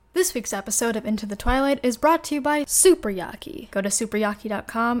This week's episode of Into the Twilight is brought to you by Superyaki. Go to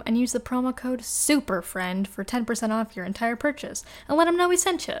superyaki.com and use the promo code SUPERFRIEND for 10% off your entire purchase, and let them know we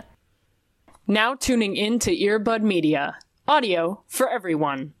sent you. Now tuning in to Earbud Media. Audio for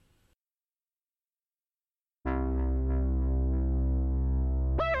everyone.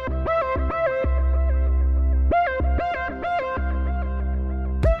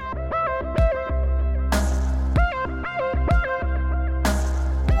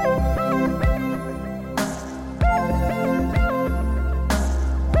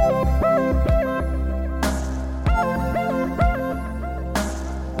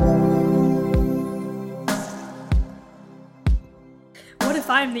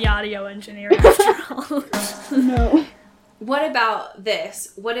 I'm the audio engineer after all. No. What about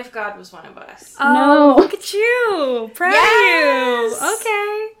this? What if God was one of us? Oh, No. look at you! Proud Yes! of you!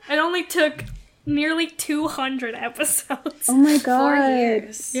 Okay. It only took nearly 200 episodes. Oh my 4 god.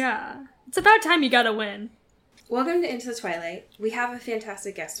 years. Yeah. It's about time you got to win. Welcome to Into the Twilight. We have a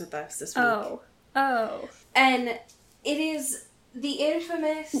fantastic guest with us this week. Oh. And it is the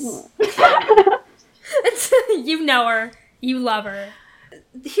infamous... You know her. You love her.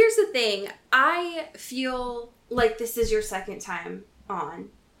 Here's the thing. I feel like this is your second time on,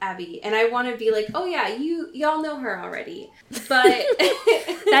 Abby. And I want to be like, oh yeah, y'all know her already. But...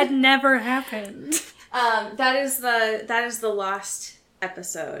 That never happened. That is the lost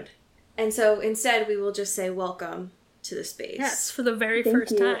episode. And so instead we will just say welcome to the space. Yes, for the very Thank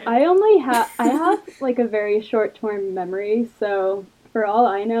first you. time. I have like a very short-term memory, so for all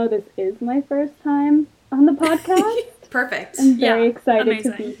I know, this is my first time on the podcast. Perfect. I'm very Yeah, excited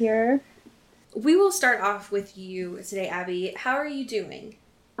amazing. to be here. We will start off with you today, Abby. How are you doing?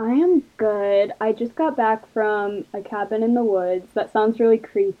 I am good. I just got back from a cabin in the woods. That sounds really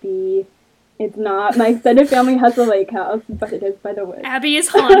creepy. It's not. My extended family has a lake house, but it is by the woods. Abby is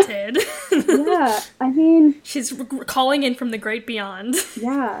haunted. Yeah, I mean, She's calling in from the great beyond.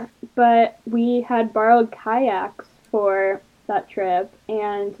 yeah, but we had borrowed kayaks for that trip,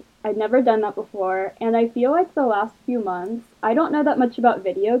 and I'd never done that before, and I feel like the last few months, I don't know that much about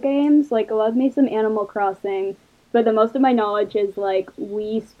video games. Like, I love me some Animal Crossing, but the most of my knowledge is, like,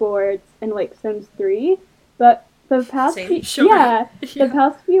 Wii Sports and, like, Sims 3, but the past Same. few, Sure. yeah, Yeah. the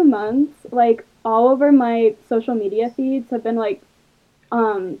past few months, like, all over my social media feeds have been, like,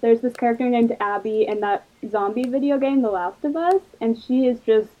 there's this character named Abby in that zombie video game, The Last of Us, and she is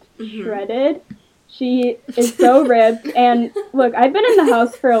just shredded. She is so ripped, and look, I've been in the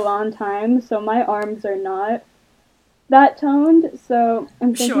house for a long time, so my arms are not that toned, so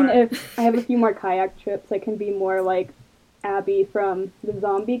I'm thinking Sure. if I have a few more kayak trips, I can be more like Abby from the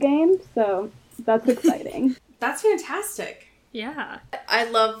zombie game, so that's exciting. That's fantastic. Yeah. I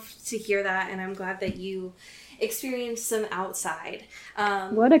love to hear that, and I'm glad that you experienced some outside.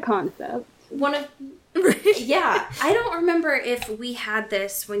 What a concept. One of... Yeah, I don't remember if we had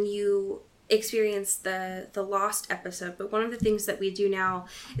this when you experienced the Lost episode, but one of the things that we do now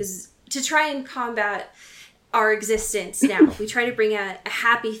is to try and combat our existence now. We try to bring a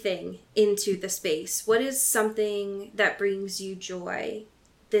happy thing into the space. What is something that brings you joy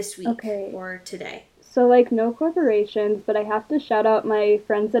this week Okay. or today? So, like, no corporations, but I have to shout out my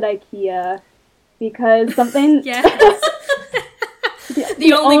friends at IKEA, because something... Yes.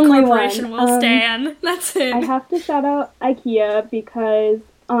 The only corporation one. will stand. That's it. I have to shout out IKEA because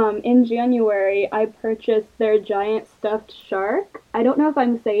in January I purchased their giant stuffed shark. I don't know if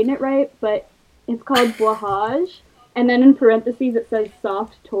I'm saying it right, but it's called Blahage. And then in parentheses it says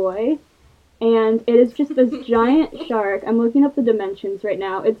soft toy. And it is just this giant shark. I'm looking up the dimensions right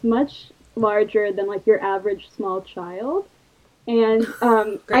now. It's much larger than like your average small child. And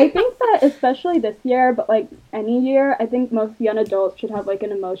I think that especially this year, but like any year, I think most young adults should have like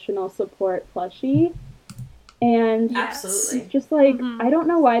an emotional support plushie. And Absolutely. it's just like, I don't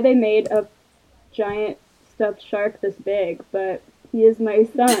know why they made a giant stuffed shark this big, but he is my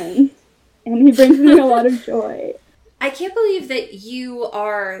son. And he brings me a lot of joy. I can't believe that you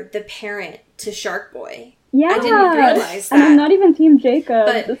are the parent to Shark Boy. Yeah. I didn't realize that. And I'm not even Team Jacob.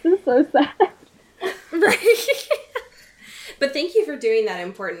 But- This is so sad. Right. But thank you for doing that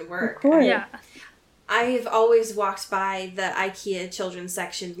important work. Of course. Yeah. I've always walked by the IKEA children's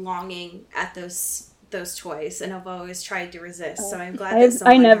section longing at those toys, and I've always tried to resist. So I'm glad that I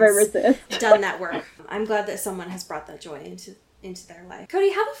someone never has resist. done that work. I'm glad that someone has brought that joy into their life.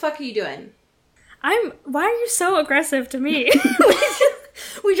 Cody, how the fuck are you doing? Why are you so aggressive to me?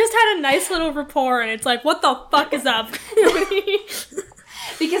 We just had a nice little rapport, and it's like, what the fuck is up?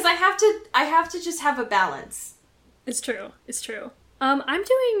 Because I have to just have a balance. It's true. It's true. I'm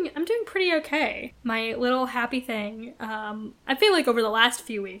doing pretty okay. My little happy thing, I feel like over the last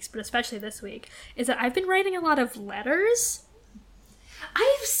few weeks, but especially this week, is that I've been writing a lot of letters.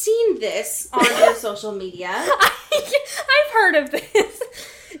 I've seen this on your social media. I've heard of this.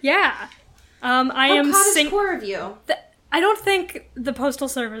 Yeah. I am cottagecore of you. I don't think the Postal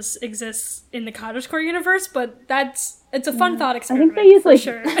Service exists in the Cottagecore universe, but it's a fun thought experiment. I think they use, like,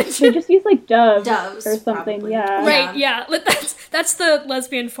 sure. they just use, like, doves or something, probably. yeah. Right, yeah. That's the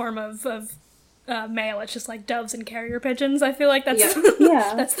lesbian form of male. It's just, like, doves and carrier pigeons. I feel like that's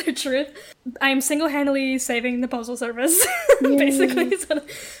Yeah. that's their truth. I'm single-handedly saving the Postal Service, basically. So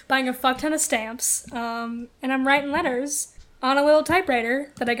buying a fuck ton of stamps, and I'm writing letters on a little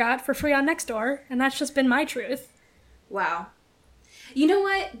typewriter that I got for free on Nextdoor, and that's just been my truth. Wow. You know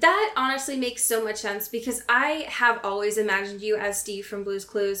what? That honestly makes so much sense because I have always imagined you as Steve from Blue's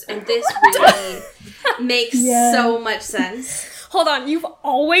Clues, and this really makes so much sense. Hold on, you've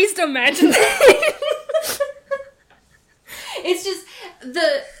always imagined that? It's just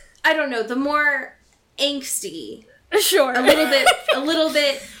I don't know, the more angsty, Sure. a little bit the a little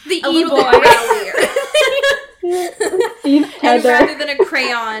e-boy. bit rowdier. And rather than a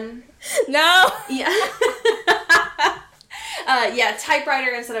crayon. No. Yeah. Yeah,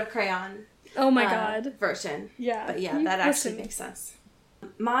 typewriter instead of crayon. Oh my god. Version. Yeah. But yeah, that actually makes sense.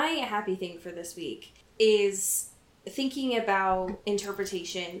 My happy thing for this week is thinking about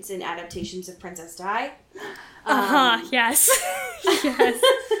interpretations and adaptations of Princess Di. Yes. Yes.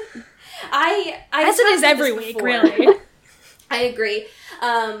 As it is every week, really. I agree.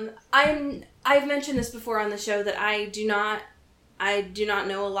 I've mentioned this before on the show that I do not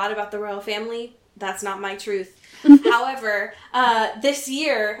know a lot about the royal family. That's not my truth. However, this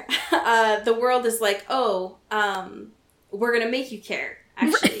year, the world is like, we're gonna make you care,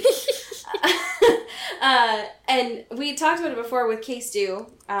 actually. And we talked about it before with K-Stu,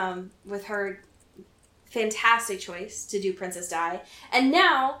 with her fantastic choice to do Princess Di. And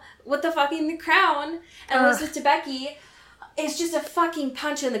now, with the fucking The Crown, and Elizabeth Debicki, it's just a fucking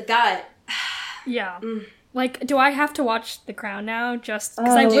punch in the gut. Yeah. Like, do I have to watch The Crown now? Just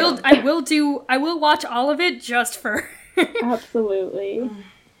because I will watch all of it just for Absolutely.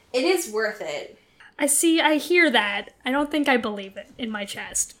 It is worth it. I hear that. I don't think I believe it in my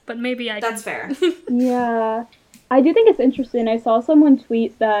chest, but maybe That's fair. Yeah. I do think it's interesting. I saw someone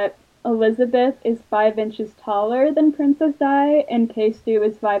tweet that Elizabeth is 5 inches taller than Princess Di, and K-Stu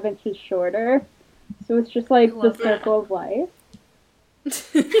is 5 inches shorter. So it's just like the circle of life.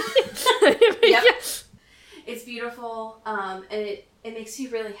 Yep. It's beautiful, and it makes you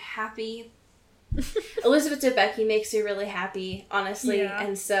really happy. Elizabeth Debicki makes you really happy, honestly,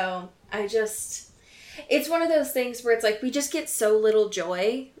 and so it's one of those things where it's like, we just get so little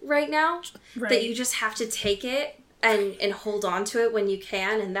joy right now that you just have to take it and hold on to it when you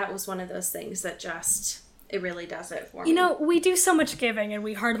can, and that was one of those things that it really does it for me. You know, we do so much giving and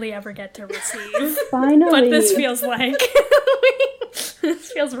we hardly ever get to receive. Finally. But this feels like...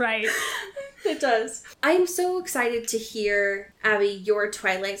 this feels right. It does. I'm so excited to hear, Abby, your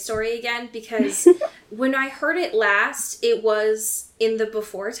Twilight story again, because when I heard it last, it was in the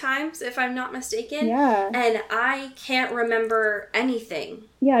before times, if I'm not mistaken. Yeah. And I can't remember anything.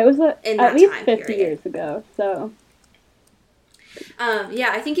 Yeah, it was in at that least time 50 period. years ago, so...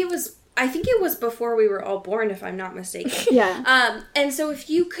 Yeah, I think it was before we were all born, if I'm not mistaken. Yeah. And so if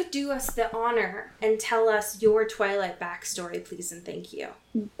you could do us the honor and tell us your Twilight backstory, please and thank you.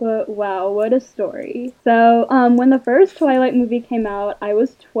 But wow, what a story. So, when the first Twilight movie came out, I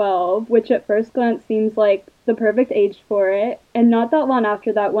was 12, which at first glance seems like the perfect age for it. And not that long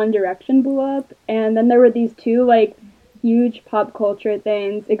after that, One Direction blew up. And then there were these two, like, huge pop culture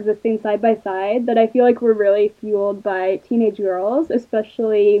things existing side by side that I feel like were really fueled by teenage girls,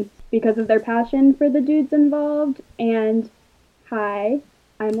 especially because of their passion for the dudes involved. And hi,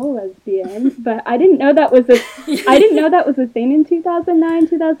 I'm a lesbian, but I didn't know that was a thing in 2009,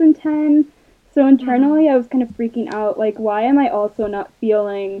 2010. So internally I was kind of freaking out, like, why am I also not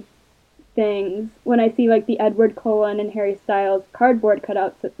feeling things when I see, like, the Edward Cullen and Harry Styles cardboard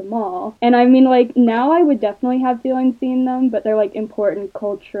cutouts at the mall? And I mean, like, now I would definitely have feelings seeing them, but they're, like, important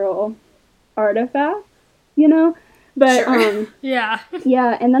cultural artifacts, you know? But, Sure. Yeah.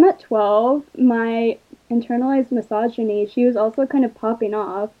 Yeah, and then at 12, my internalized misogyny, she was also kind of popping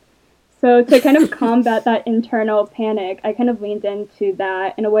off. So to kind of combat that internal panic, I kind of leaned into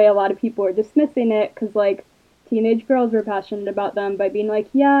that in a way a lot of people were dismissing it, because, like, teenage girls were passionate about them by being like,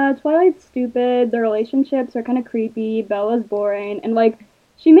 yeah, Twilight's stupid, their relationships are kind of creepy, Bella's boring, and, like,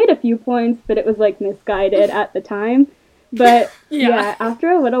 she made a few points, but it was, like, misguided at the time. But, yeah, after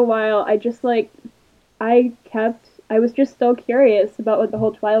a little while, I just, like, I kept I was just still curious about what the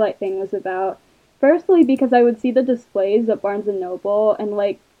whole Twilight thing was about. Firstly, because I would see the displays at Barnes & Noble, and,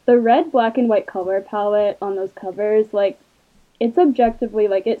 like, the red, black, and white color palette on those covers, like, it's objectively,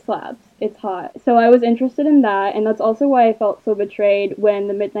 like, it slaps. It's hot. So I was interested in that, and that's also why I felt so betrayed when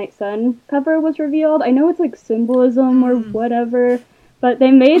the Midnight Sun cover was revealed. I know it's, like, symbolism or whatever, but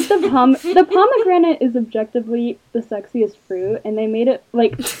they made the pomegranate is objectively the sexiest fruit, and they made it,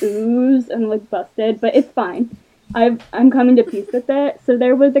 like, ooze and, like, busted, but it's fine. I'm coming to peace with it. So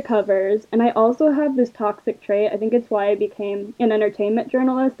there were the covers, and I also have this toxic trait. I think it's why I became an entertainment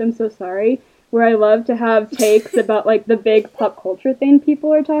journalist. I'm so sorry. Where I love to have takes about, like, the big pop culture thing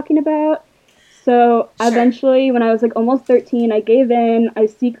people are talking about. So eventually, when I was, like, almost 13, I gave in. I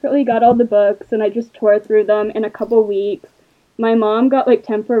secretly got all the books, and I just tore through them in a couple weeks. My mom got, like,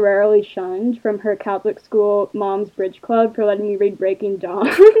 temporarily shunned from her Catholic school mom's bridge club for letting me read Breaking Dawn.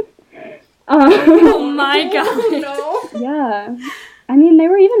 Oh my god. No. Yeah. I mean, they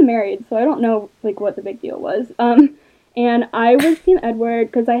were even married, so I don't know, like, what the big deal was. And I was Team Edward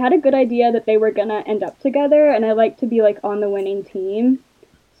because I had a good idea that they were gonna end up together, and I like to be, like, on the winning team.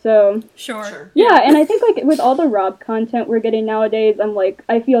 So, Sure. yeah, and I think, like, with all the Rob content we're getting nowadays, I'm, like,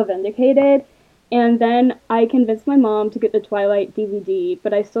 I feel vindicated. And then I convinced my mom to get the Twilight DVD,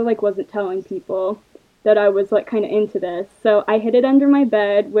 but I still, like, wasn't telling people that I was, like, kind of into this. So I hid it under my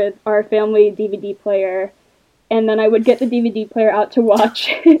bed with our family DVD player, and then I would get the DVD player out to watch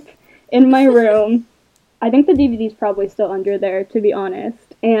it in my room. I think the DVD's probably still under there, to be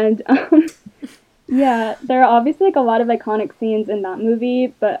honest. And, yeah, there are obviously, like, a lot of iconic scenes in that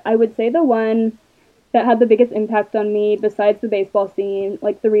movie, but I would say the one that had the biggest impact on me, besides the baseball scene,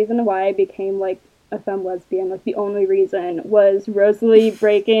 like, the reason why I became, like, a femme lesbian, like, the only reason, was Rosalie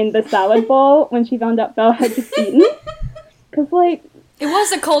breaking the salad bowl when she found out Belle had just eaten. Because, like, It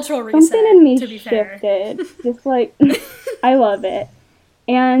was a cultural reset, something in me to be fair. shifted. Just, like, I love it.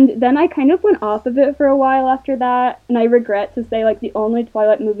 And then I kind of went off of it for a while after that, and I regret to say, like, the only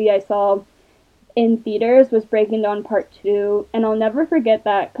Twilight movie I saw in theaters was Breaking Dawn Part 2, and I'll never forget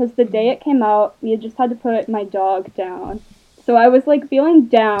that, because the day it came out, we had just had to put my dog down. So I was, like, feeling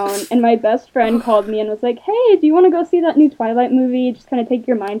down, and my best friend called me and was like, hey, do you want to go see that new Twilight movie? Just kind of take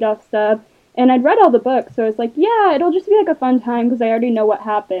your mind off stuff. And I'd read all the books, so I was like, yeah, it'll just be, like, a fun time, because I already know what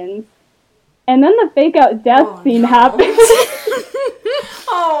happens. And then the fake-out death scene happened.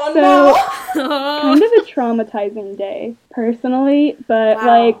 Oh, So, no. kind of a traumatizing day, personally, but, Wow.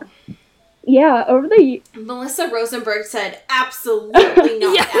 like, yeah, over the... Melissa Rosenberg said, absolutely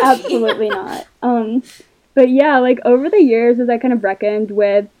not. Yeah. Abby." Absolutely not. But yeah, like, over the years, as I kind of reckoned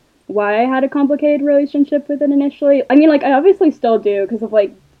with why I had a complicated relationship with it initially, I mean, like, I obviously still do, because of,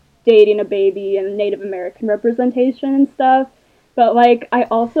 like, dating a baby and Native American representation and stuff, but, like, I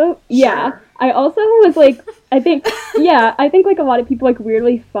also, I also was, like, I think, like, a lot of people, like,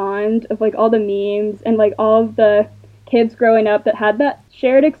 weirdly fond of, like, all the memes and, like, all of the kids growing up that had that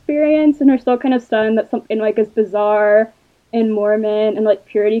shared experience and are still kind of stunned that something, like, as bizarre and Mormon and, like,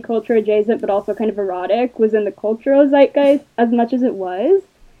 purity culture adjacent but also kind of erotic was in the cultural zeitgeist as much as it was.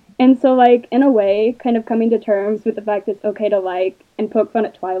 And so, like, in a way, kind of coming to terms with the fact that it's okay to like and poke fun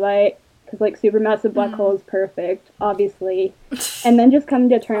at Twilight, because, like, Supermassive Black Hole is perfect, obviously. And then just coming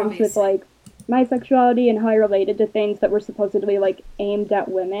to terms with, like, my sexuality and how I related to things that were supposedly, like, aimed at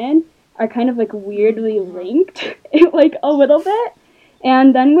women are kind of, like, weirdly linked, like, a little bit.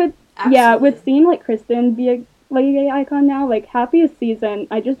 And then with, with seeing, like, Kristen be a gay icon now, like, happiest season,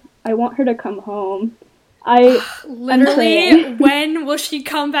 I want her to come home. Literally, when will she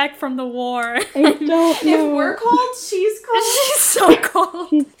come back from the war? I don't know. If we're cold, she's cold. She's so cold.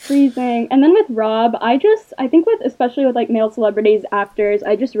 She's freezing. And then with Rob, I think with, especially with, like, male celebrities, actors,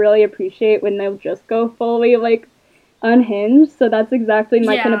 I just really appreciate when they'll just go fully, like, unhinged. So that's exactly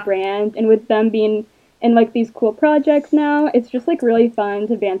my kind of brand. And with them being in, like, these cool projects now, it's just, like, really fun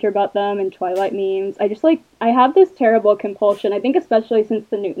to banter about them and Twilight memes. I just, like, I have this terrible compulsion, I think especially since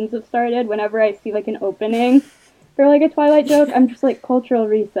the Newtons have started, whenever I see, like, an opening for, like, a Twilight joke, I'm just like, cultural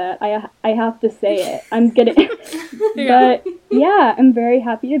reset. I have to say it. I'm getting But, yeah, I'm very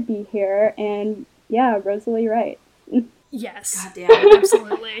happy to be here, and, yeah, Rosalie Wright. Yes. Goddamn.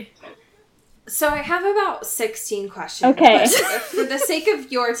 Absolutely. So I have about 16 questions. Okay. But for the sake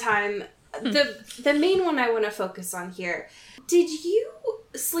of your time, the main one I want to focus on here. Did you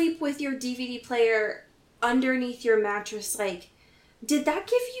sleep with your DVD player underneath your mattress? Like, did that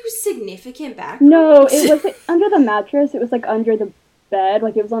give you significant back? No, it wasn't under the mattress. It was, like, under the bed.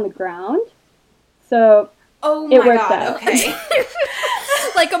 Like, it was on the ground. So, Oh it my worked god, out. okay.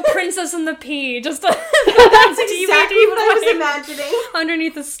 like a Princess and the Pea, just a That's exactly what I was imagining.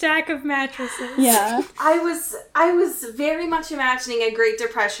 Underneath a stack of mattresses. Yeah. I was very much imagining a Great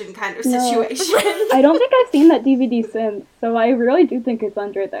Depression kind of situation. I don't think I've seen that DVD since, so I really do think it's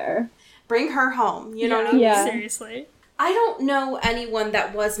under there. Bring her home, you know what I mean? Yeah. Seriously. I don't know anyone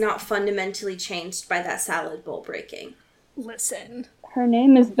that was not fundamentally changed by that salad bowl breaking. Listen. Her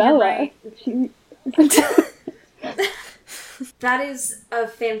name is Bella. Right. She... That is a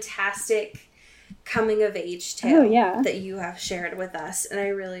fantastic coming of age tale that you have shared with us, and I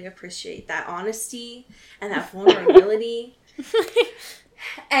really appreciate that honesty and that vulnerability.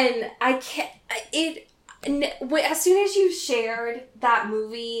 And I can't as soon as you shared that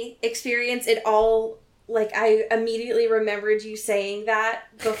movie experience, it all, like, I immediately remembered you saying that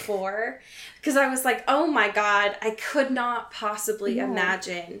before, because I was like, oh my god, I could not possibly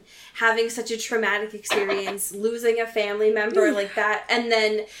imagine having such a traumatic experience, losing a family member like that, and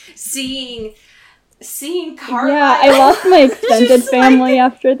then seeing Carlisle. Yeah, I lost my extended family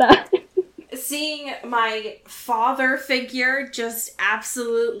after that. Seeing my father figure just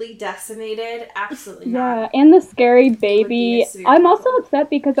absolutely decimated. Absolutely not. Yeah, and the scary baby. I'm also upset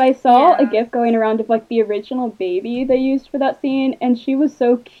because I saw a GIF going around of, like, the original baby they used for that scene, and she was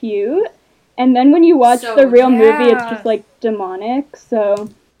so cute. And then when you watch the real movie, it's just, like, demonic. So,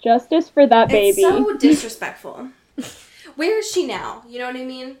 justice for that baby. It's so disrespectful. Where is she now? You know what I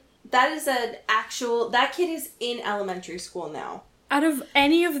mean? That is that kid is in elementary school now. Out of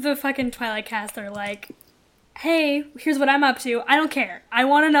any of the fucking Twilight cast, they're like, hey, here's what I'm up to. I don't care. I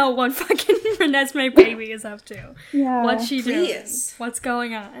want to know what fucking Renesmee baby is up to. Yeah. What's she doing? What's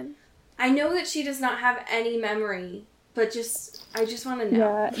going on? I know that she does not have any memory, but I just want to know.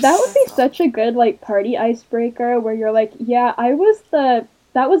 Yeah, that would be such a good, like, party icebreaker where you're like, yeah,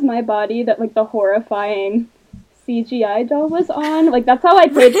 that was my body that, like, the horrifying CGI doll was on. Like, that's how I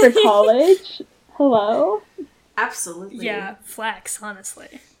played for college. Hello? Absolutely. Yeah, flex,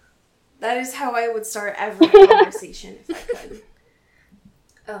 honestly. That is how I would start every conversation if I could.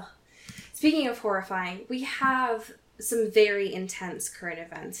 Ugh. Speaking of horrifying, we have some very intense current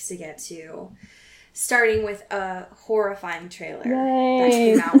events to get to. Starting with a horrifying trailer that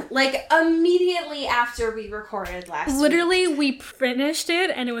came out, like, immediately after we recorded last week. Literally, we finished it,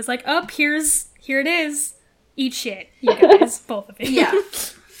 and it was like, here it is. Eat shit, you guys, both of you. Yeah.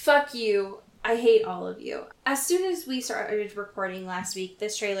 Fuck you. I hate all of you. As soon as we started recording last week,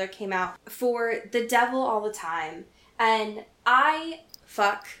 this trailer came out for The Devil All the Time. And I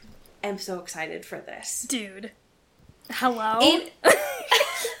am so excited for this. Dude. Hello?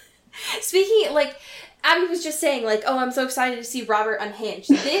 Speaking, like, Abby was just saying, like, oh, I'm so excited to see Robert unhinged.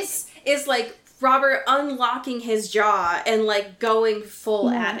 This is, like, Robert unlocking his jaw and, like, going full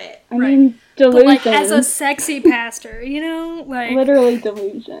at it. I mean, delusions. But, like, as a sexy pastor, you know? Like, literally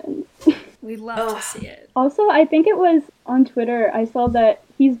delusions. We'd love to see it. Also, I think it was on Twitter, I saw that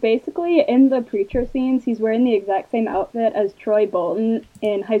he's basically, in the preacher scenes, he's wearing the exact same outfit as Troy Bolton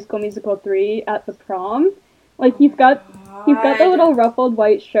in High School Musical 3 at the prom. Like, he's got the little ruffled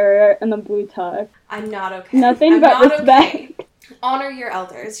white shirt and the blue tux. I'm not okay. Nothing but respect. Okay. Honor your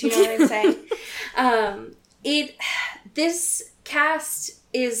elders, you know what I'm saying? This cast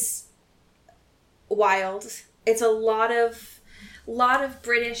is wild. It's a lot of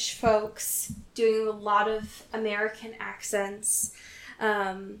British folks doing a lot of American accents.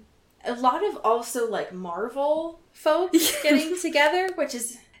 A lot of also, like, Marvel folks getting together,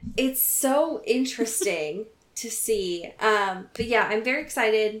 it's so interesting to see. But yeah, I'm very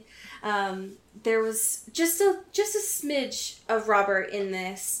excited. There was just a smidge of Robert in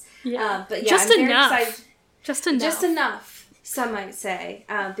this. Yeah. But yeah, I'm very excited. Just enough. Just enough, some might say.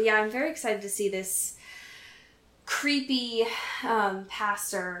 But yeah, I'm very excited to see this creepy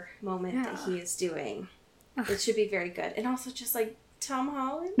pastor moment that he is doing. It should be very good. And also just, like, Tom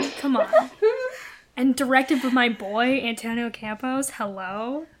Holland. Come on. And directed by my boy, Antonio Campos.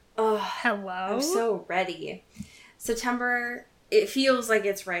 Hello? Hello? I'm so ready. September, it feels like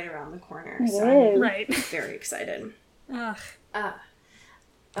it's right around the corner. Right. I'm very excited. Ugh.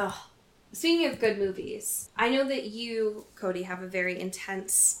 Speaking of good movies, I know that you, Cody, have a very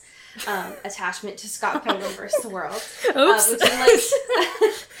intense attachment to Scott Pilgrim vs. the World. Oops. Would you like...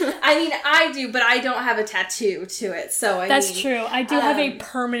 I mean, I do, but I don't have a tattoo to it, so That's true. I do have a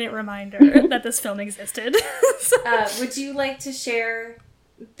permanent reminder that this film existed. Would you like to share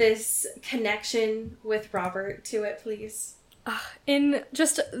this connection with Robert to it, please? In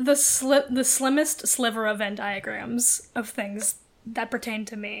just the slimmest sliver of Venn diagrams of things that pertain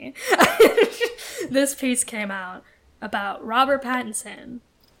to me, this piece came out about Robert Pattinson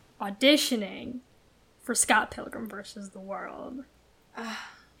auditioning for Scott Pilgrim vs. the World.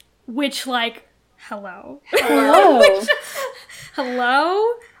 Which, like, hello. Hello.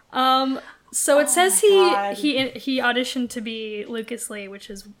 Hello? So it says God. he auditioned to be Lucas Lee, which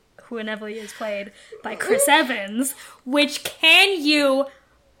is who inevitably is played by Chris Evans, which can you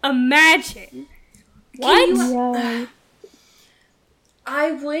imagine? What? Yeah.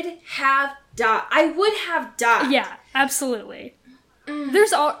 I would have died. Yeah, absolutely. There's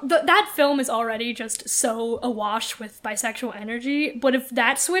that film is already just so awash with bisexual energy, but if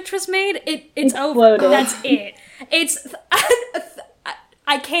that switch was made, it's over. Exploded. That's it. It's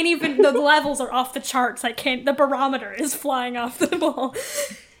I can't even. The levels are off the charts. The barometer is flying off the wall.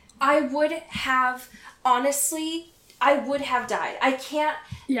 I would have died. I can't.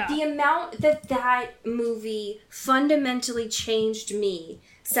 Yeah. The amount that movie fundamentally changed me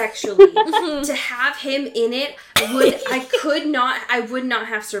sexually to have him in it I would not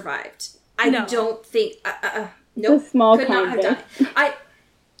have survived. I No. don't think. Nope. The small could not have kind done.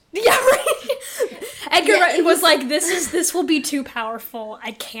 Yeah, right. Edgar Yeah, Wright it was was- like, "This will be too powerful.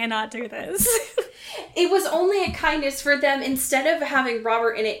 I cannot do this." It was only a kindness for them, instead of having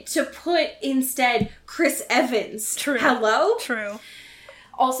Robert in it, to put instead Chris Evans. True. Hello? True.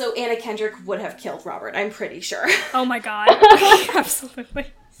 Also, Anna Kendrick would have killed Robert, I'm pretty sure. Oh my god. Absolutely.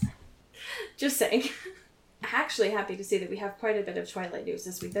 Just saying. Actually happy to see that we have quite a bit of Twilight news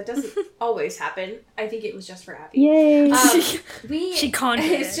this week. That doesn't always happen. I think it was just for Abby. Yay. She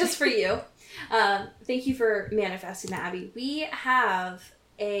conjured It's it. just for you. Thank you for manifesting that, Abby. We have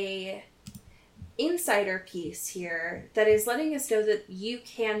a insider piece here that is letting us know that you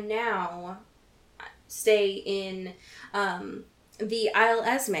can now stay in the Isle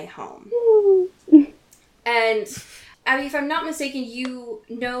Esme home. And Abby, if I'm not mistaken, you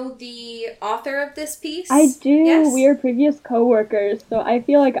know the author of this piece? I do. Yes? We are previous co-workers, so I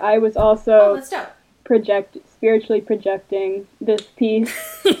feel like I was Oh, also that's dope. spiritually projecting this piece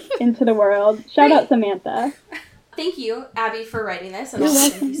into the world. Shout Great. out Samantha. Thank you, Abby, for writing this, and You're also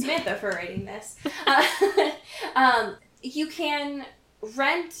welcome. thank you, Samantha, for writing this. You can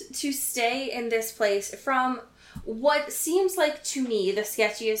rent to stay in this place from what seems like, to me, the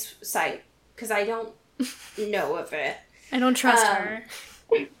sketchiest site, because I don't know of it. I don't trust her.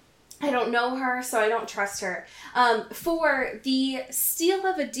 I don't know her, so I don't trust her. For the steal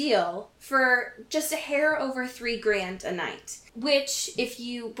of a deal for just a hair over $3,000 a night, which, if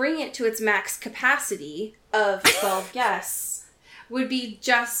you bring it to its max capacity of 12 guests, would be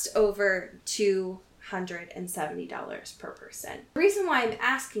just over $270 per person. The reason why I'm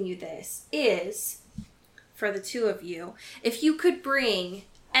asking you this is, for the two of you, if you could bring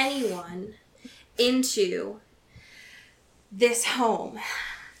anyone into this home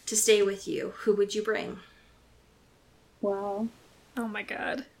to stay with you, who would you bring? Wow. Oh my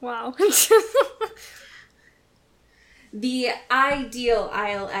god. Wow. The ideal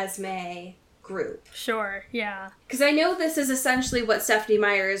Isle Esme group. Sure, yeah. Because I know this is essentially what Stephanie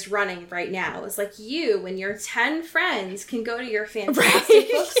Meyer is running right now. It's like you and your 10 friends can go to your fantastic Right.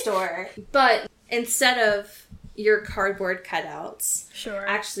 bookstore, but instead of your cardboard cutouts, Sure.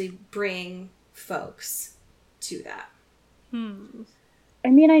 actually bring folks to that. I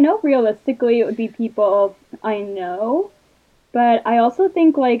mean, I know realistically it would be people I know, but I also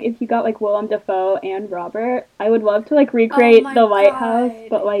think, like, if you got, like, Willem Dafoe and Robert, I would love to, like, recreate my the lighthouse, God.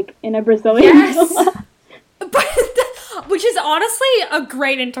 but, like, in a Brazilian Yes! villa. Which is honestly a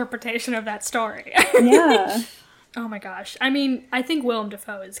great interpretation of that story. Yeah. Oh my gosh. I mean, I think Willem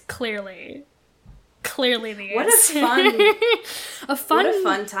Dafoe is clearly the What a answer. What a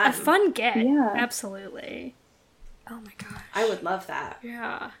fun time. A fun get. Yeah. Absolutely. Oh my gosh. I would love that.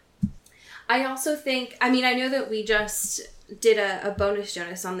 Yeah. I also think, I mean, I know that we just did a bonus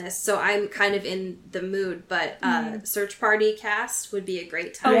Jonas on this, so I'm kind of in the mood, but Search Party cast would be a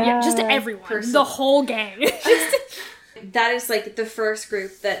great Oh time. yeah, just Yeah. everyone. Person. The whole gang. That is like the first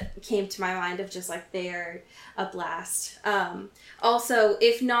group that came to my mind of just like they're a blast. Also,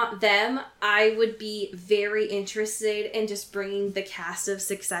 if not them, I would be very interested in just bringing the cast of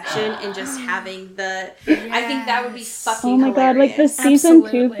Succession and just having the. I think that would be fucking Oh my god, like the hilarious. season 2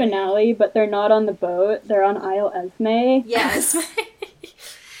 Absolutely. finale, but they're not on the boat, they're on Isle Esme. Yes.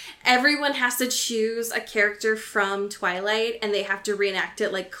 Everyone has to choose a character from Twilight and they have to reenact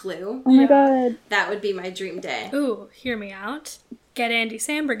it like Clue. Oh my Yeah. god. That would be my dream day. Ooh, hear me out. Get Andy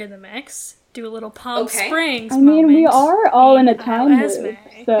Samberg in the mix. Do a little Palm Okay. Springs I mean, we moment are all in a Isle time Esme. loop,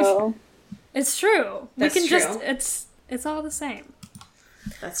 so... It's true. That's we can true. just it's all the same.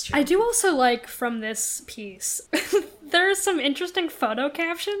 That's true. I do also like from this piece there are some interesting photo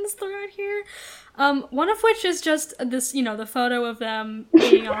captions throughout here. One of which is just this, the photo of them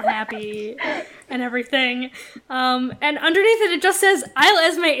being all happy and everything. And underneath it just says, Isle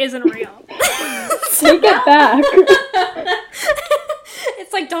Esme isn't real. Take it back.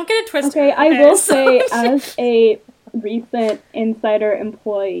 It's like, don't get it twisted. Okay, I will say, as a recent insider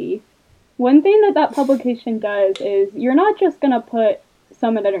employee, one thing that publication does is you're not just going to put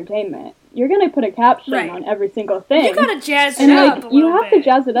Summit Entertainment. You're going to put a caption on every single thing. You gotta jazz it and, up a you little have bit. to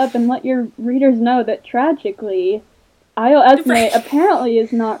jazz it up and let your readers know that, tragically, Isle Esme apparently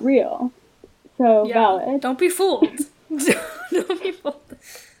is not real. So, valid. Don't be fooled. Don't be fooled.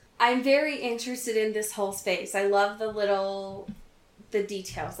 I'm very interested in this whole space. I love the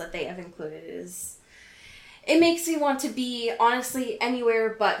details that they have included. It makes me want to be, honestly,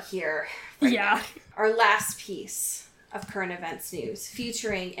 anywhere but here. Now. Our last piece of current events news,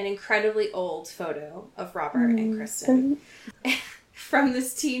 featuring an incredibly old photo of Robert and Kristen from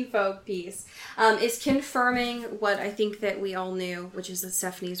this Teen Vogue piece, is confirming what I think that we all knew, which is that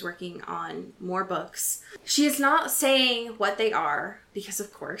Stephanie's working on more books. She is not saying what they are, because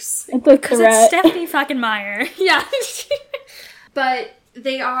of course. It's a Because threat. it's Stephanie fucking Meyer. Yeah. But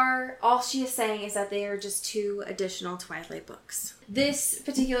they are, all she is saying is that they are just 2 additional Twilight books. This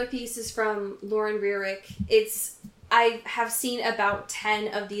particular piece is from Lauren Rearick. I have seen about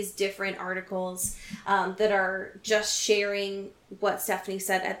 10 of these different articles that are just sharing what Stephanie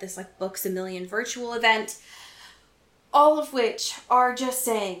said at this Books A Million virtual event. All of which are just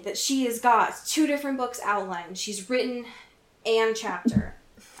saying that she has got 2 different books outlined. She's written and chapter.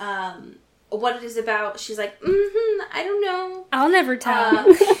 What it is about, she's like, I don't know. I'll never tell.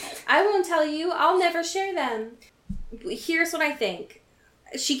 I won't tell you. I'll never share them. Here's what I think.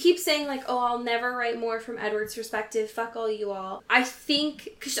 She keeps saying, I'll never write more from Edward's perspective. Fuck all you all. I think,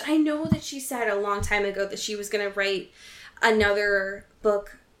 because I know that she said a long time ago that she was going to write another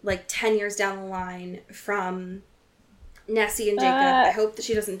book, 10 years down the line from Nessie and Jacob. I hope that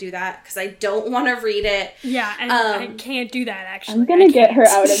she doesn't do that, because I don't want to read it. Yeah, and I can't do that, actually. I'm gonna get her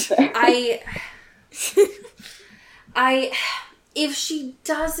out of there. If she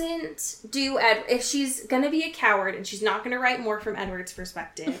doesn't do if she's gonna be a coward and she's not gonna write more from Edward's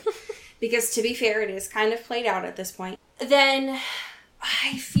perspective, because to be fair, it is kind of played out at this point, then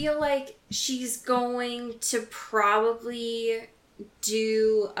I feel like she's going to probably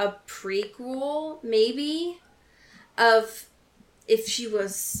do a prequel, maybe, of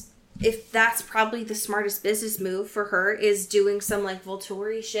if that's probably the smartest business move for her, is doing some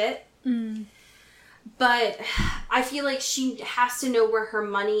Volturi shit. But I feel like she has to know where her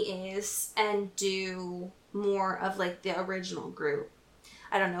money is and do more of the original group.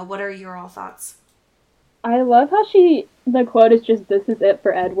 I don't know. What are your all thoughts? I love how the quote is just, "This is it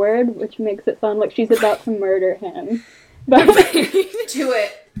for Edward," which makes it sound like she's about to murder him. But Do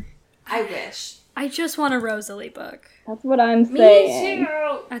it. I wish. I just want a Rosalie book. That's what I'm saying. Me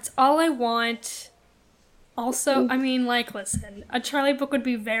too. That's all I want. Also, I mean, listen, a Charlie book would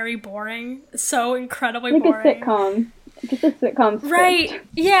be very boring. So incredibly boring. A sitcom. Just a sitcom script. Right.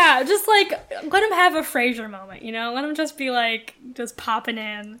 Yeah, just let him have a Frasier moment, Let him just be just popping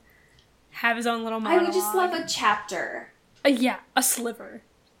in, have his own little monologue. I would just love a chapter. A sliver.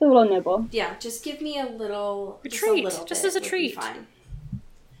 Just a little nibble. Yeah, just give me a little... treat. Just a little just bit as a would treat. Be fine.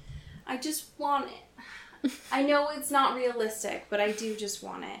 I just want it. I know it's not realistic, but I do just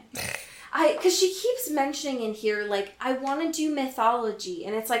want it. Because she keeps mentioning in here, I want to do mythology.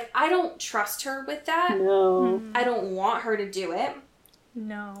 And it's I don't trust her with that. No. I don't want her to do it.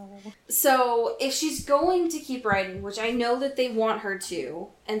 No. So, if she's going to keep writing, which I know that they want her to,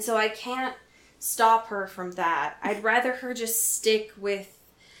 and so I can't stop her from that, I'd rather her just stick with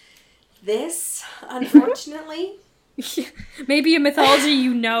this, unfortunately. Maybe a mythology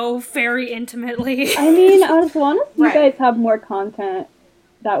very intimately. I mean, I was honest, you Right. guys have more content.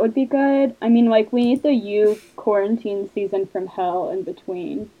 That would be good. I mean, we need the You quarantine season from hell in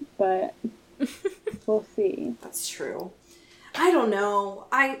between, but we'll see. That's true. I don't know.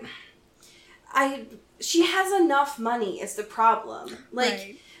 She has enough money is the problem.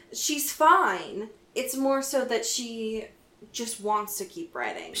 Right. She's fine. It's more so that she just wants to keep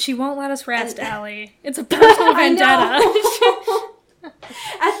writing. She won't let us rest, Allie. It's a personal vendetta.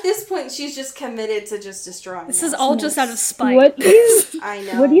 At this point, she's just committed to just destroying This us. is all just out of spite. What do I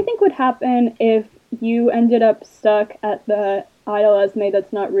know. you think would happen if you ended up stuck at the Isle Esme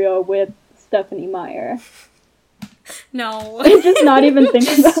that's not real with Stephanie Meyer? No. Just not even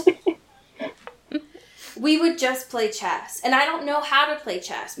think about it. We would just play chess. And I don't know how to play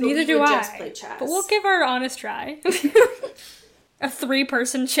chess. But Neither we do would I. just play chess. But we'll give our honest try. A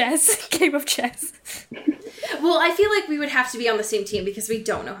 3-person game of chess. Well, I feel like we would have to be on the same team because we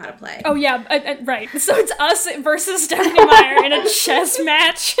don't know how to play. Oh, yeah, right. So it's us versus Stephenie Meyer in a chess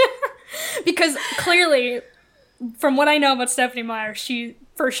match. Because clearly, from what I know about Stephenie Meyer, she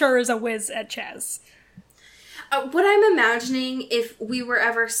for sure is a whiz at chess. What I'm imagining if we were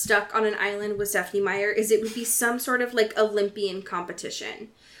ever stuck on an island with Stephenie Meyer is it would be some sort of like Olympian competition.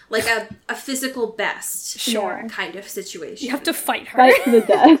 Like a physical best kind of situation. You have to fight her. Fight to the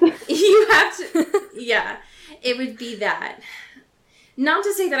death. You have to, yeah. It would be that. Not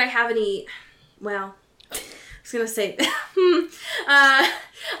to say that I have any, well, I was going to say,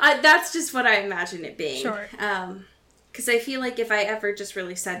 that's just what I imagine it being. Sure. Because I feel like if I ever just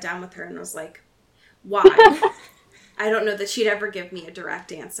really sat down with her and was like, why? I don't know that she'd ever give me a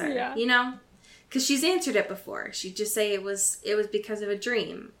direct answer. Yeah. You know? Because she's answered it before. She'd just say it was because of a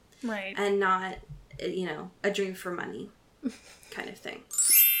dream. Right. And not, a dream for money kind of thing.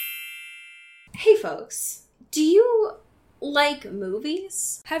 Hey, folks. Do you like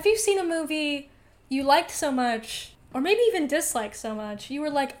movies? Have you seen a movie you liked so much, or maybe even disliked so much, you were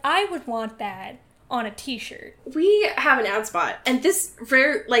like, I would want that on a t-shirt? We have an ad spot, and this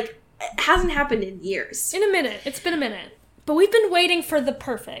hasn't happened in years. In a minute. It's been a minute. But we've been waiting for the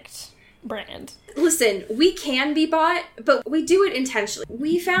perfect brand. Listen, we can be bought, but we do it intentionally.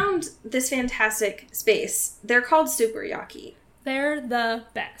 We found this fantastic space. They're called Super Yaki. They're the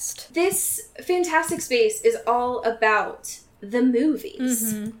best. This fantastic space is all about the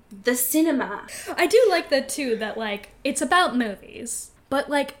movies. Mm-hmm. The cinema. I do like that, too, that, it's about movies. But,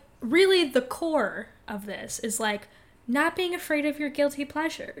 really the core of this is, not being afraid of your guilty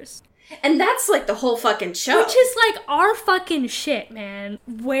pleasures. And that's, the whole fucking show. Which is, our fucking shit, man.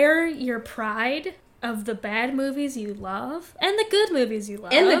 Wear your pride of the bad movies you love and the good movies you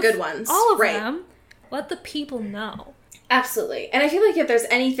love. And the good ones. All of them. Let the people know. Absolutely. And I feel like if there's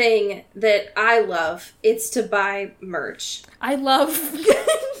anything that I love, it's to buy merch. I love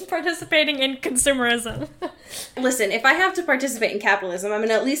participating in consumerism. Listen, if I have to participate in capitalism, I'm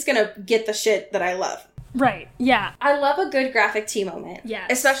at least gonna get the shit that I love. Right, yeah. I love a good graphic tee moment.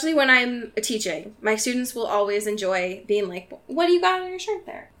 Yes. Especially when I'm teaching. My students will always enjoy being like, what do you got on your shirt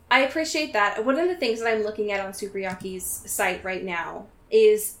there? I appreciate that. One of the things that I'm looking at on Super Yaki's site right now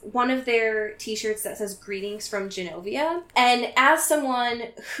is one of their t-shirts that says greetings from Genovia. And as someone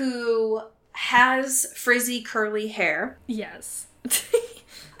who has frizzy curly hair. Yes.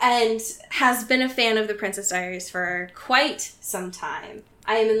 And has been a fan of the Princess Diaries for quite some time,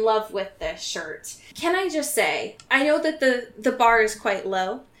 I am in love with this shirt. Can I just say, I know that the bar is quite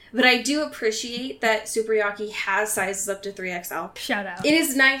low, but I do appreciate that Super Yaki has sizes up to 3XL. Shout out. It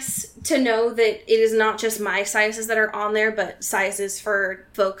is nice to know that it is not just my sizes that are on there, but sizes for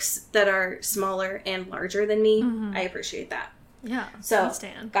folks that are smaller and larger than me. Mm-hmm. I appreciate that. Yeah, so,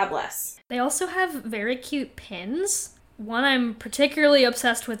 God bless. They also have very cute pins. One I'm particularly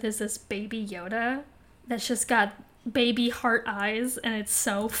obsessed with is this Baby Yoda that's just got baby heart eyes, and it's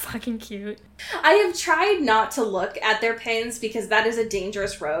so fucking cute. I have tried not to look at their pins because that is a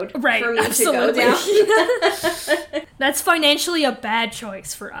dangerous road for me absolutely. To go down. That's financially a bad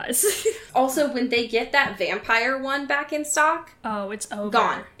choice for us. Also, when they get that vampire one back in stock, oh, it's over.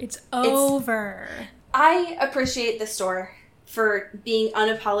 Gone. It's over. I appreciate the store for being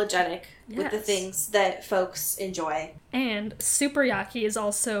unapologetic with the things that folks enjoy. And Super Yaki is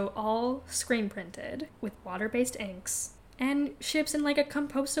also all screen printed with water-based inks and ships in a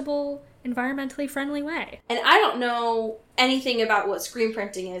compostable, environmentally friendly way. And I don't know anything about what screen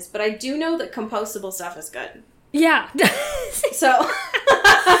printing is, but I do know that compostable stuff is good. Yeah. So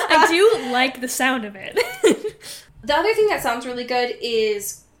I do like the sound of it. The other thing that sounds really good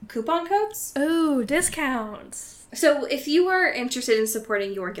is coupon codes. Ooh, discounts. So if you are interested in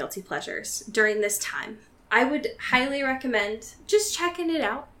supporting your guilty pleasures during this time, I would highly recommend just checking it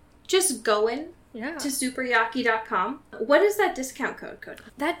out. Just going to superyaki.com. What is that discount code, Cody?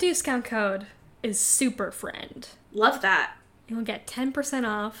 That discount code is SUPERFRIEND. Love that. You'll get 10%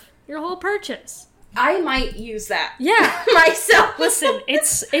 off your whole purchase. I might use that. Yeah. Myself. Listen,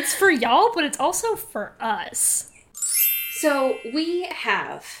 it's for y'all, but it's also for us. So we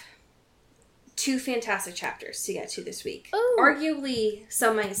have 2 fantastic chapters to get to this week. Ooh. Arguably,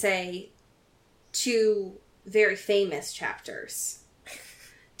 some might say 2 very famous chapters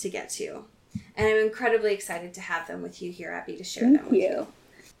to get to. And I'm incredibly excited to have them with you here, Abby, to share them with you.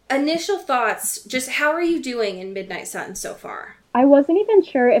 Initial thoughts, just how are you doing in Midnight Sun so far? I wasn't even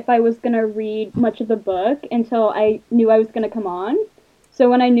sure if I was going to read much of the book until I knew I was going to come on.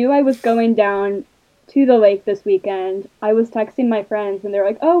 So when I knew I was going down to the lake this weekend, I was texting my friends and they're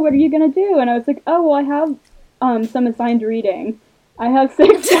like, oh, what are you going to do? And I was like, oh, well, I have some assigned reading. I have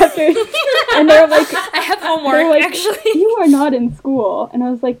 6 chapters. And they're like, I have homework, they're like, actually. you are not in school. And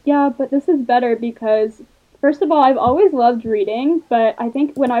I was like, yeah, but this is better because, first of all, I've always loved reading, but I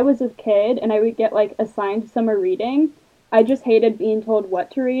think when I was a kid and I would get, like, assigned summer reading, I just hated being told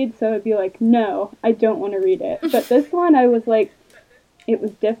what to read, so I'd be like, no, I don't want to read it. But this one, I was like, it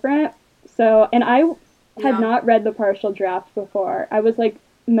was different. So, and I had not read the partial draft before. I was, like,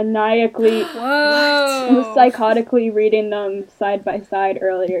 maniacally, psychotically reading them side by side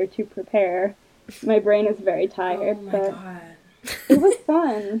earlier to prepare. My brain is very tired, but it was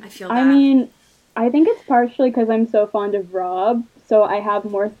fun. I feel that. I mean, I think it's partially because I'm so fond of Rob, so I have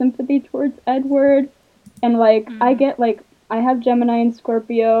more sympathy towards Edward, and, like, I get, like, I have Gemini and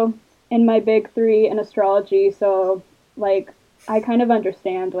Scorpio in my big 3 in astrology, so, like, I kind of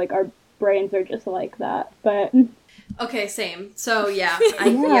understand, like, our brains are just like that, but... Okay, same. So, yeah.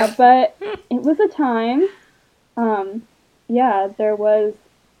 But it was a time. There was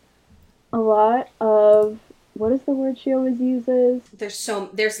a lot of... What is the word she always uses?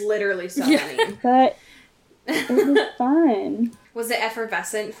 There's literally so many. But it was fun. Was it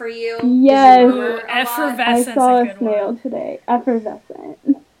effervescent for you? Yes. Ooh, effervescent. I saw a snail today. Effervescent.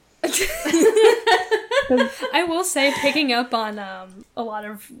 I will say, picking up on a lot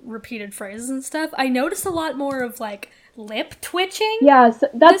of repeated phrases and stuff, I noticed a lot more of, like, lip twitching. Yeah, so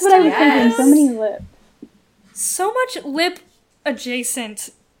that's what I was thinking. So many lips. So much lip-adjacent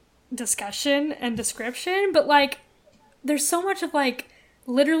discussion and description, but, like, there's so much of, like,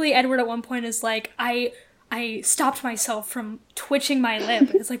 literally Edward at one point is like, I stopped myself from twitching my lip.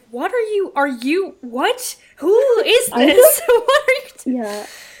 And it's like, what are you, what? Who is this? What are you Yeah.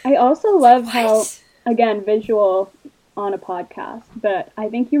 I also love how, again, visual on a podcast, but I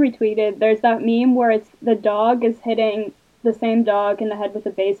think you retweeted, there's that meme where it's the dog is hitting the same dog in the head with a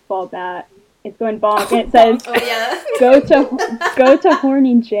baseball bat. It's going bonk, and it says, go to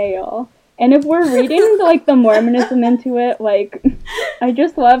horny jail. And if we're reading, like, the Mormonism into it, like, I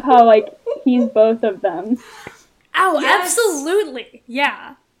just love how, like, he's both of them. Oh, yes. Absolutely.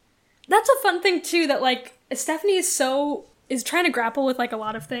 Yeah. That's a fun thing, too, that, like, Stephanie is trying to grapple with, like, a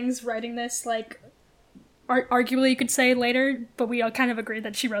lot of things writing this, like, arguably you could say later, but we all kind of agreed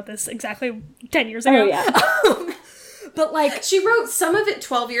that she wrote this exactly 10 years ago. Oh, yeah. But, like... She wrote some of it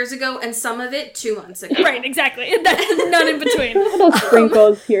 12 years ago and some of it 2 months ago. Right, exactly. None in between. Little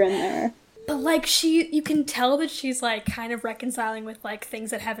sprinkles here and there. But, like, you can tell that she's, like, kind of reconciling with, like,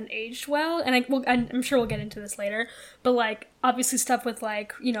 things that haven't aged well, and I'm sure we'll get into this later, but, like, obviously stuff with,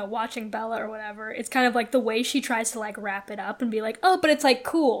 like, you know, watching Bella or whatever, it's kind of, like, the way she tries to, like, wrap it up and be like, oh, but it's, like,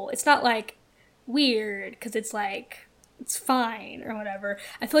 cool. It's not, like, weird, because it's, like, it's fine, or whatever.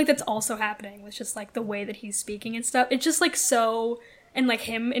 I feel like that's also happening with just, like, the way that he's speaking and stuff. It's just, like, so, and, like,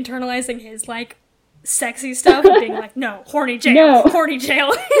 him internalizing his, like, sexy stuff and being like, no, horny jail, horny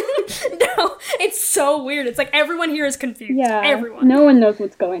jail. No, it's so weird. It's like everyone here is confused. Yeah, everyone. No one knows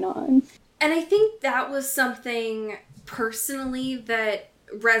what's going on. And I think that was something personally that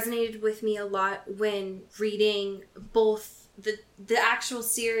resonated with me a lot when reading both the actual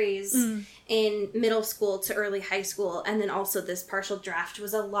series in middle school to early high school, and then also this partial draft,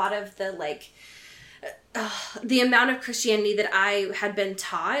 was a lot of the, like, the amount of Christianity that I had been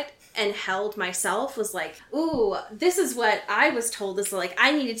taught and held myself was like, ooh, this is what I was told, is like,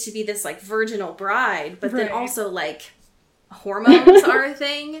 I needed to be this, like, virginal bride, but then also, like, hormones are a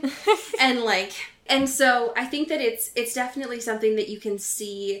thing. And so I think that it's definitely something that you can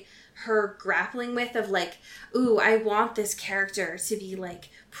see her grappling with, of like, ooh, I want this character to be, like,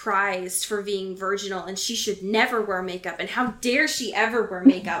 prized for being virginal, and she should never wear makeup, and how dare she ever wear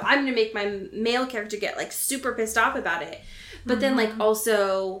makeup. I'm gonna make my male character get, like, super pissed off about it. But then, like,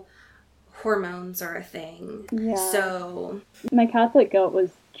 also hormones are a thing. Yeah. So my Catholic guilt was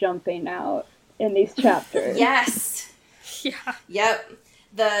jumping out in these chapters. Yes. Yeah. Yep.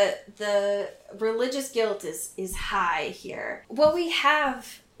 The religious guilt is high here. What we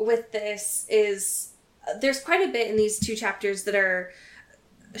have with this is there's quite a bit in these 2 chapters that are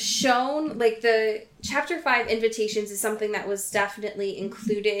shown. Like, the chapter 5 invitations is something that was definitely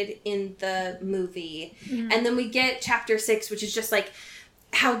included in the movie. And then we get chapter 6, which is just like,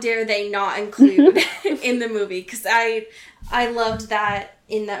 how dare they not include in the movie, because I loved that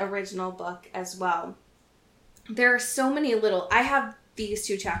in the original book as well. There are so many I have these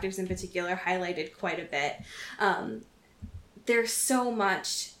 2 chapters in particular highlighted quite a bit. There's so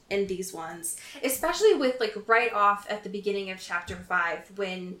much in these ones, especially with, like, right off at the beginning of chapter 5,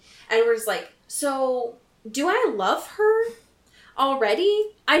 when Edward's like, so do I love her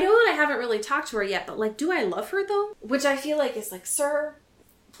already? I know that I haven't really talked to her yet, but, like, do I love her though? Which I feel like is like, sir,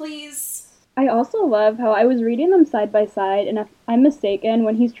 please. I also love how I was reading them side by side, and if I'm mistaken,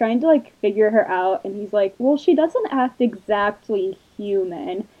 when he's trying to, like, figure her out, and he's like, well, she doesn't act exactly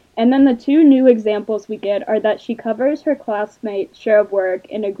human. And then the two new examples we get are that she covers her classmate's share of work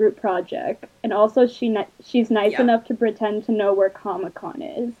in a group project, and also she's nice enough to pretend to know where Comic-Con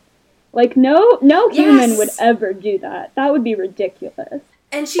is. Like, no human would ever do that. That would be ridiculous.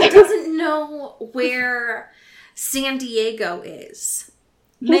 And she doesn't know where San Diego is.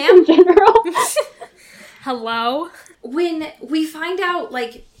 Just in general. Hello? When we find out,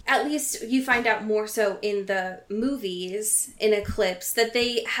 like, at least you find out more so in the movies, in Eclipse, that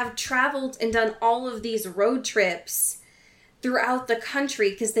they have traveled and done all of these road trips throughout the country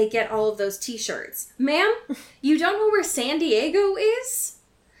because they get all of those t-shirts. Ma'am, you don't know where San Diego is?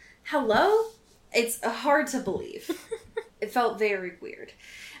 Hello? It's hard to believe. It felt very weird.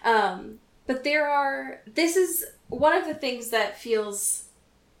 But this is one of the things that feels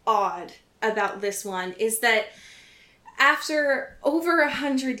odd about this one is that after over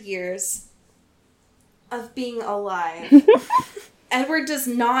 100 years of being alive, Edward does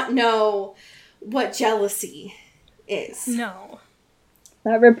not know what jealousy is. No.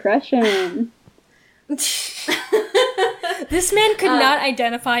 That repression. This man could not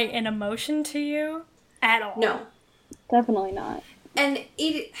identify an emotion to you at all. No. Definitely not. And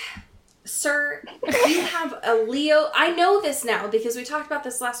sir, you have a Leo. I know this now because we talked about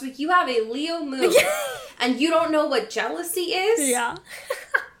this last week. You have a Leo moon, and you don't know what jealousy is? Yeah.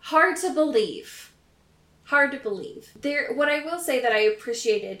 Hard to believe. Hard to believe. What I will say that I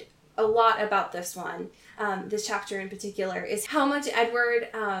appreciated a lot about this one, this chapter in particular, is how much Edward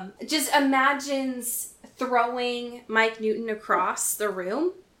just imagines throwing Mike Newton across the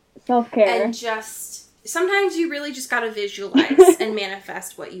room. Self-care. And just... Sometimes you really just gotta visualize and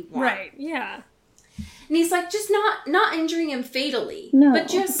manifest what you want. Right, yeah. And he's like, just not injuring him fatally. No. But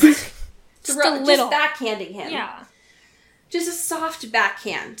just just backhanding him. Yeah. Just a soft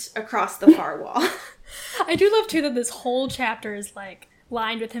backhand across the far wall. I do love, too, that this whole chapter is, like,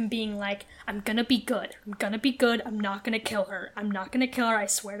 lined with him being like, I'm gonna be good. I'm gonna be good. I'm not gonna kill her. I'm not gonna kill her. I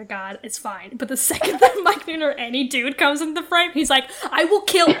swear to God, it's fine. But the second that Mike Newton or any dude comes in the frame, he's like, I will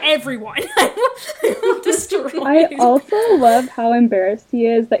kill everyone. I will destroy I also love how embarrassed he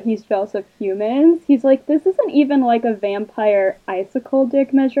is that he's jealous of humans. He's like, this isn't even like a vampire icicle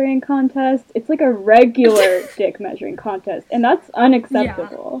dick measuring contest. It's like a regular dick measuring contest. And that's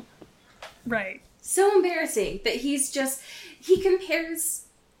unacceptable. Yeah. Right. So embarrassing that he compares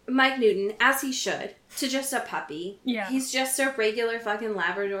Mike Newton, as he should, to just a puppy. Yeah. He's just a regular fucking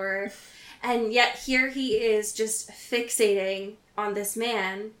Labrador. And yet here he is just fixating on this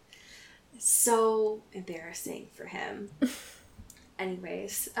man. So embarrassing for him.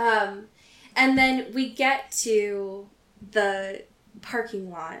 Anyways. And then we get to the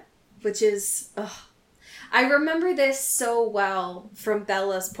parking lot, which is... I remember this so well from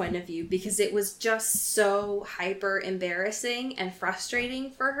Bella's point of view because it was just so hyper embarrassing and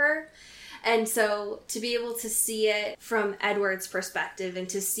frustrating for her. And so to be able to see it from Edward's perspective and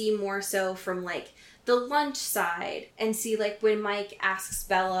to see more so from like the lunch side and see like when Mike asks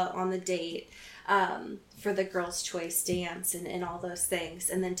Bella on the date for the girls' choice dance and all those things.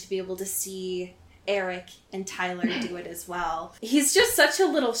 And then to be able to see Eric and Tyler do it as well. He's just such a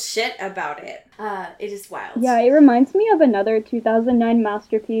little shit about it. It is wild. Yeah, it reminds me of another 2009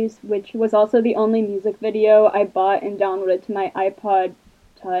 masterpiece, which was also the only music video I bought and downloaded to my iPod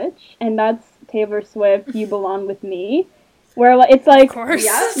Touch, and that's Taylor Swift, You Belong With Me, where it's like, of course.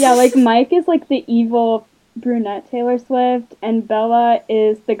 Yes. Yeah, like Mike is like the evil brunette Taylor Swift, and Bella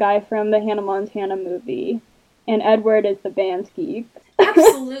is the guy from the Hannah Montana movie, and Edward is the band geek.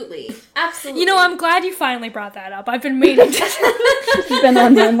 Absolutely. Absolutely. You know, I'm glad you finally brought that up. I've been meaning to. It's been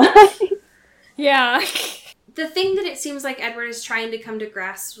on my mind. Yeah. The thing that it seems like Edward is trying to come to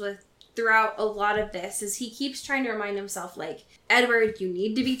grasp with throughout a lot of this is he keeps trying to remind himself, like, Edward, you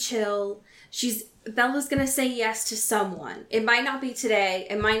need to be chill. Bella's gonna say yes to someone. It might not be today.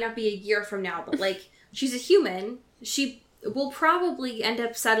 It might not be a year from now, but, like, she's a human. She will probably end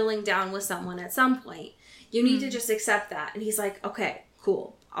up settling down with someone at some point. You need to just accept that. And he's like, okay,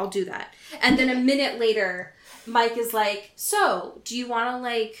 cool, I'll do that. And then a minute later, Mike is like, so, do you want to,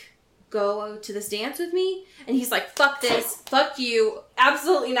 like, go to this dance with me? And he's like, fuck this, fuck you,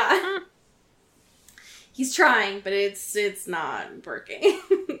 absolutely not. He's trying, but it's not working.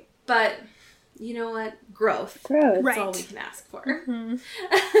 But, you know what? Growth. Gross. That's all we can ask for.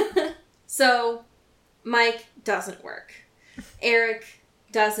 Mm-hmm. So, Mike doesn't work. Eric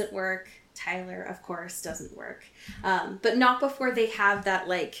doesn't work. Tyler, of course, doesn't work. But not before they have that,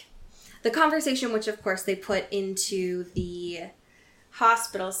 like, the conversation, which, of course, they put into the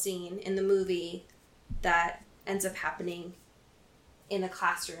hospital scene in the movie that ends up happening in the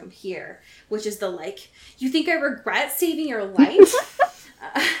classroom here, which is the, like, you think I regret saving your life?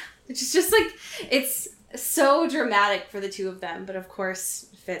 Which is just, like, it's so dramatic for the two of them, but of course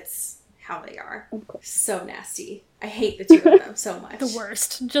fits how they are. So nasty. I hate the two of them so much. The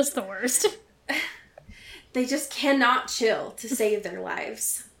worst. Just the worst. They just cannot chill to save their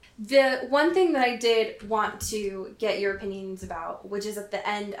lives. The one thing that I did want to get your opinions about, which is at the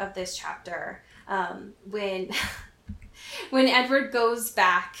end of this chapter, when Edward goes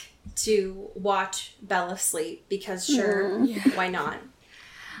back to watch Bella sleep, because why not?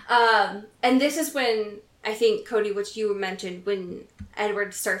 And this is when, I think, Cody, which you mentioned, when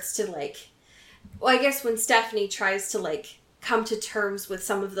Edward starts to, like, well, I guess when Stephanie tries to, like, come to terms with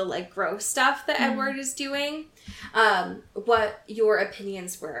some of the, like, gross stuff that Edward is doing, what your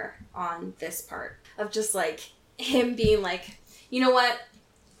opinions were on this part of just, like, him being like, you know what,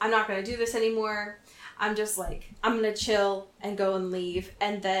 I'm not going to do this anymore. I'm just like, I'm going to chill and go and leave.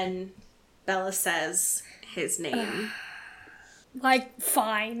 And then Bella says his name. Like,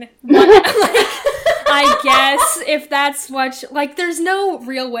 fine. I guess if that's what, like, there's no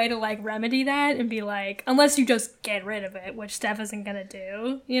real way to, like, remedy that and be like, unless you just get rid of it, which Steph isn't gonna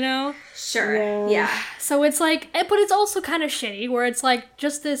do, you know? Sure, yeah. So it's like, but it's also kind of shitty, where it's, like,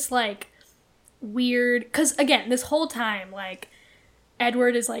 just this, like, weird, because, again, this whole time, like,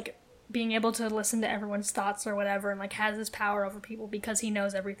 Edward is, like, being able to listen to everyone's thoughts or whatever, and, like, has this power over people because he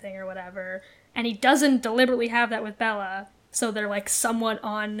knows everything or whatever, and he doesn't deliberately have that with Bella. So they're, like, somewhat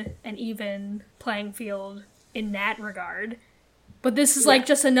on an even playing field in that regard. But this is, like,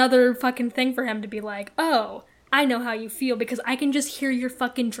 just another fucking thing for him to be like, oh, I know how you feel because I can just hear your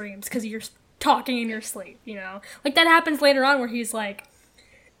fucking dreams because you're talking in your sleep, you know? Like, that happens later on where he's, like,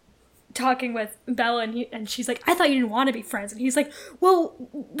 talking with Bella and she's like, I thought you didn't want to be friends. And he's like, well,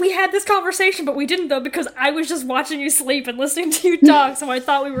 we had this conversation, but we didn't, though, because I was just watching you sleep and listening to you talk, so I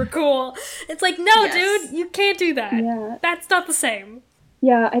thought we were cool. It's like, no, dude, you can't do that. Yeah. That's not the same.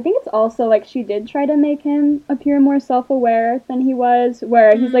 Yeah, I think it's also, like, she did try to make him appear more self-aware than he was,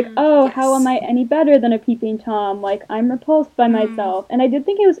 where he's like, oh, how am I any better than a peeping Tom? Like, I'm repulsed by myself. And I did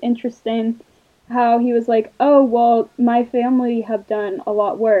think it was interesting how he was like, oh, well, my family have done a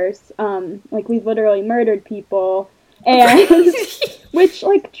lot worse. Like, we've literally murdered people. And, which,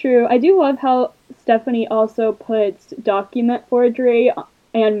 like, true. I do love how Stephanie also puts document forgery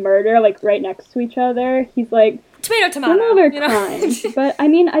and murder, like, right next to each other. He's like, tomato, similar crime. But, I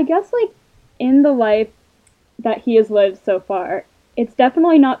mean, I guess, like, in the life that he has lived so far, it's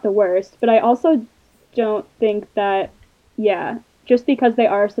definitely not the worst. But I also don't think that, just because they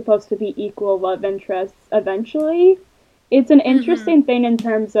are supposed to be equal love interests eventually, it's an interesting thing in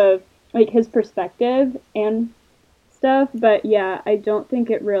terms of, like, his perspective and stuff, but yeah, I don't think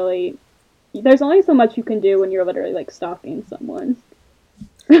it really, there's only so much you can do when you're literally, like, stalking someone.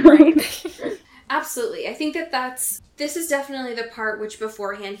 Right. Absolutely. I think this is definitely the part which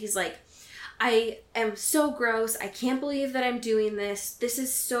beforehand he's like, I am so gross, I can't believe that I'm doing this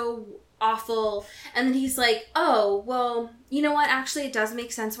is so awful. And then he's like, oh, well, you know what, actually it does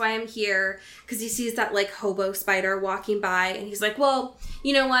make sense why I'm here, because he sees that, like, hobo spider walking by, and he's like, well,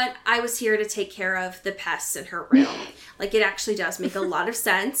 you know what, I was here to take care of the pests in her room. Like, it actually does make a lot of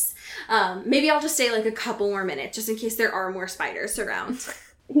sense. Maybe I'll just stay, like, a couple more minutes just in case there are more spiders around.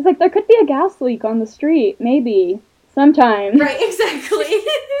 He's like, there could be a gas leak on the street, maybe sometime. Right, exactly.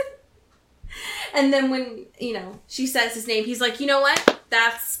 And then when, you know, she says his name, he's like, you know what?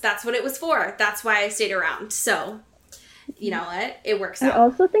 That's what it was for. That's why I stayed around. So, you know what? It works out. I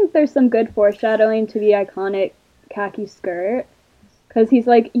also think there's some good foreshadowing to the iconic khaki skirt. Because he's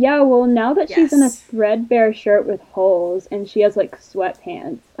like, yeah, well, now that she's in a threadbare shirt with holes and she has, like,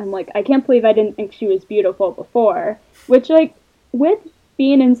 sweatpants, I'm like, I can't believe I didn't think she was beautiful before. Which, like, with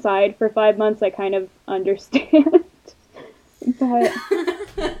being inside for 5 months, I kind of understand. But,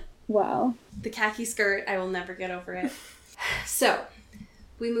 wow. The khaki skirt, I will never get over it. So,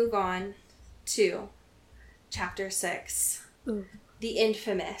 we move on to chapter 6. Ooh. The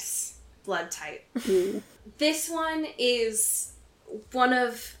infamous blood type. Ooh. This one is one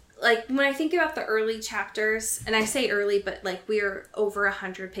of, like, when I think about the early chapters, and I say early, but, like, we're over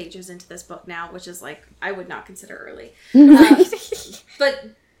 100 pages into this book now, which is, like, I would not consider early. But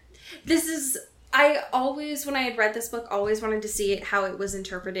this is, I always, when I had read this book, always wanted to see how it was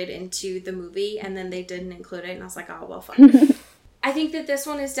interpreted into the movie, and then they didn't include it, and I was like, oh, well, fine. I think that this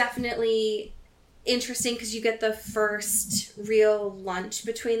one is definitely interesting because you get the first real lunch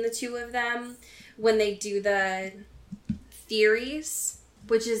between the two of them when they do the theories,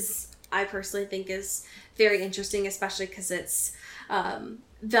 which is, I personally think, is very interesting, especially because it's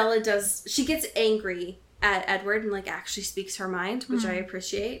Bella she gets angry at Edward and, like, actually speaks her mind, which I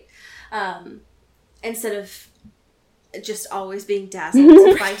appreciate. Instead of just always being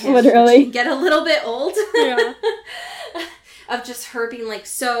dazzled by him. Literally. Which can get a little bit old. Yeah. Of just her being like,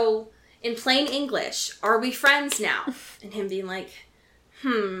 so, in plain English, are we friends now? And him being like,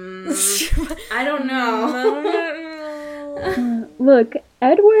 I don't know. Look,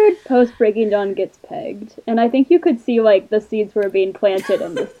 Edward post Breaking Dawn gets pegged, and I think you could see, like, the seeds were being planted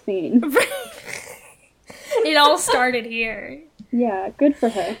in this scene. It all started here. Yeah, good for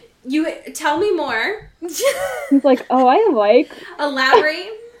her. You tell me more. He's like, oh, I like... Elaborate.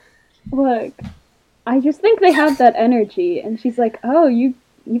 Look, I just think they have that energy. And she's like, oh, you've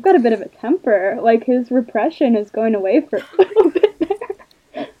got a bit of a temper. Like, his repression is going away for a little bit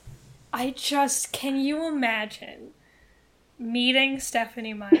there. Can you imagine meeting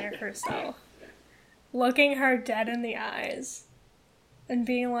Stephenie Meyer herself, looking her dead in the eyes, and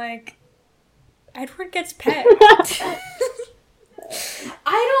being like, Edward gets pegged.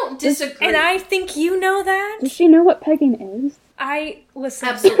 I don't disagree. And I think you know that. Does she know what pegging is? Listen,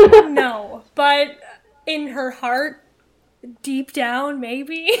 Absolutely. no, but in her heart, deep down,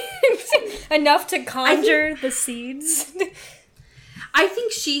 maybe enough to conjure the seeds. I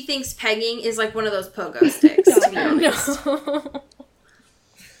think she thinks pegging is like one of those pogo sticks, to be honest. No.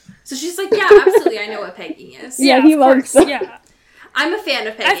 So she's like, yeah, absolutely, I know what pegging is. Yeah, he of loves course, them. yeah. I'm a fan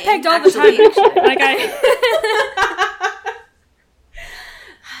of pegging. I've pegged all the time, actually. Like,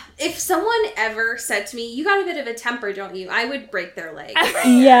 If someone ever said to me, you got a bit of a temper, don't you? I would break their leg.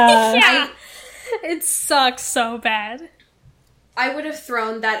 Yeah. Yeah. It sucks so bad. I would have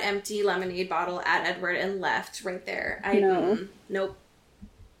thrown that empty lemonade bottle at Edward and left right there. No. Nope.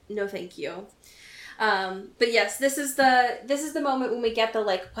 No, thank you. But yes, this is the moment when we get the,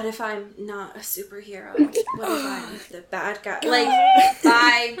 like, what if I'm not a superhero? What if I'm the bad guy? Like,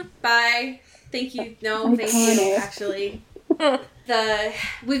 bye. Thank you. No, thank you, actually.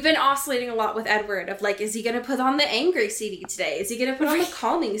 We've been oscillating a lot with Edward of, like, is he gonna put on the angry CD today? Is he gonna put on the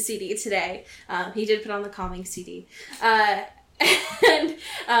calming CD today? He did put on the calming CD. And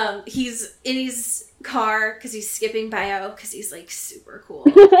he's in his car because he's skipping bio because he's, like, super cool.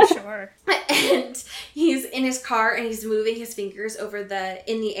 Sure. And he's in his car and he's moving his fingers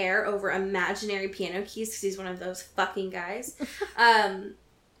in the air over imaginary piano keys because he's one of those fucking guys.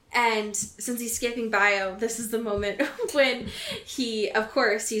 And since he's skipping bio, this is the moment when he's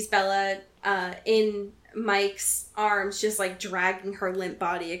Bella in Mike's arms, just, like, dragging her limp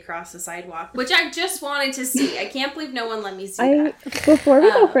body across the sidewalk, which I just wanted to see. I can't believe no one let me see that. Before we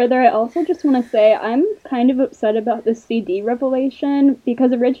go further, I also just want to say I'm kind of upset about the CD revelation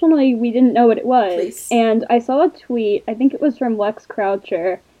because originally we didn't know what it was. Please. And I saw a tweet, I think it was from Lex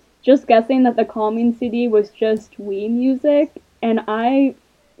Croucher, just guessing that the calming CD was just Wii music, and I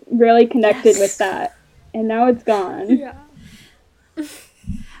really connected with that. And now it's gone. Yeah.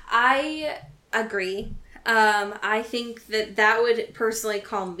 I agree. I think that would personally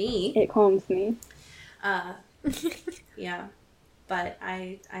calm me. It calms me. Yeah, but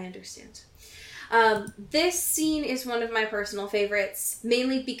I understand. This scene is one of my personal favorites,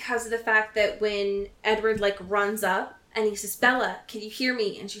 mainly because of the fact that when Edward, like, runs up and he says, Bella, can you hear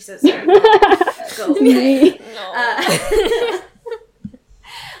me? And she says, no, go away. No.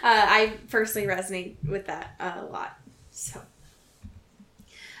 I personally resonate with that a lot. So,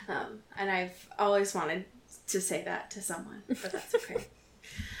 and I've always wanted to say that to someone, but that's okay.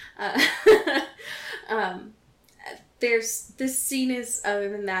 This scene is, other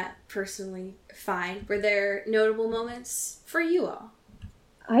than that, personally fine. Were there notable moments for you all?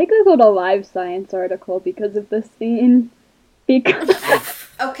 I googled a Live Science article because of this scene.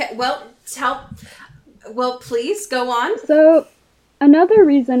 Okay, well, please go on. So, another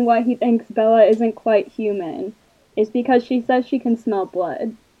reason why he thinks Bella isn't quite human is because she says she can smell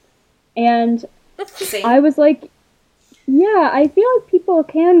blood. And Same. I was like, yeah, I feel like people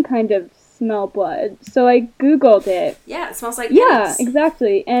can kind of smell blood. So I googled it. Yeah, it smells like Yeah, pigs.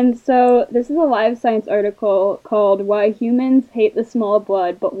 exactly. And so this is a Live Science article called Why Humans Hate the Smell of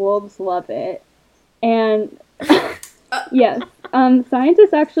Blood But Wolves Love It. And yes,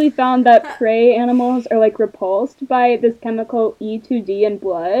 scientists actually found that prey animals are, like, repulsed by this chemical E2D in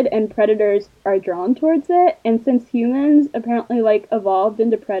blood, and predators are drawn towards it. And since humans apparently, like, evolved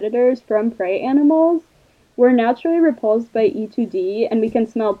into predators from prey animals, we're naturally repulsed by E2D, and we can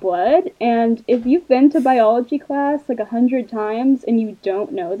smell blood. And if you've been to biology class, like, 100 times and you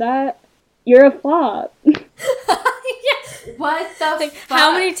don't know that, you're a flop. What the fuck?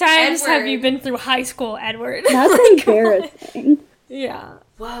 How many times Edward? have you been through high school, Edward? That's Like, come on. embarrassing. Yeah.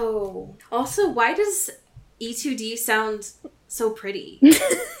 Whoa. Also, why does E2D sound so pretty.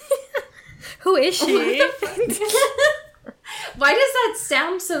 Who is she? Why does that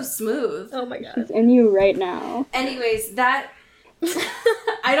sound so smooth? Oh my god. She's in you right now. Anyways, that...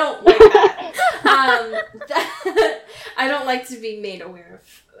 I don't like that. I don't like to be made aware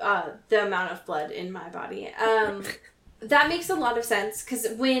of the amount of blood in my body. That makes a lot of sense, because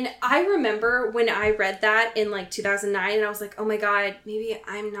I remember when I read that in like 2009, and I was like, oh my god, maybe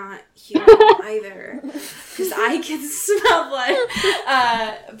I'm not human either, because I can smell blood.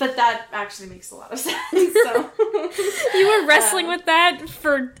 But that actually makes a lot of sense. So You were wrestling with that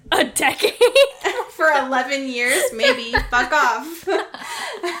for a decade? For 11 years, maybe. Fuck off.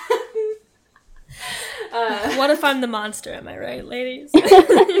 What if I'm the monster, am I right, ladies?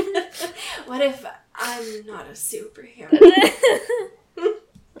 What if I'm not a superhero?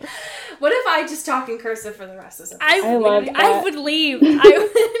 What if I just talk in cursive for the rest of the episode? I love that. I would leave.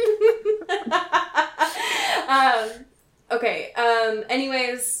 Okay.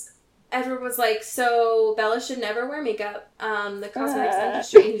 Anyways, Edward was like, so Bella should never wear makeup. The cosmetics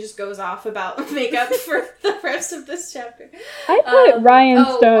industry, and he just goes off about makeup for the rest of this chapter. I put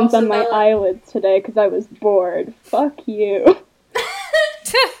rhinestones on my Bella... eyelids today because I was bored. Fuck you.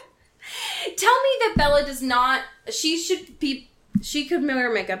 Tell me that Bella does not... She could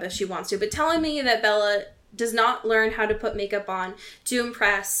wear makeup if she wants to, but telling me that Bella does not learn how to put makeup on to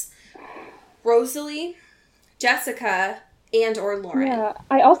impress Rosalie, Jessica, and or Lauren. Yeah,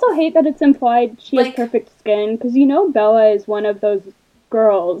 I also hate that it's implied she has perfect skin, because you know Bella is one of those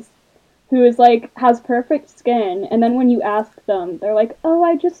girls who is like, has perfect skin, and then when you ask them, they're like, oh,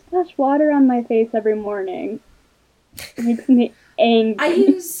 I just splash water on my face every morning. It makes me angry. I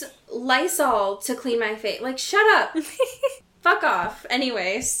use Lysol to clean my face. Like, shut up. Fuck off.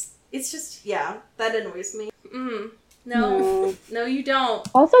 Anyways, it's just, yeah, that annoys me. No, you don't.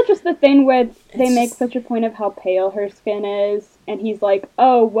 Also, just the thing with, they It's make just... such a point of how pale her skin is, and he's like,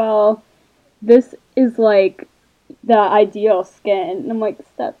 oh, well, this is like the ideal skin. And I'm like,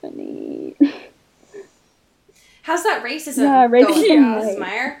 Stephanie. How's that racism Yeah, going, racism, Mrs.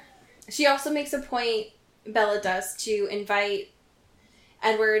 Meyer? She also makes a point, Bella does, to invite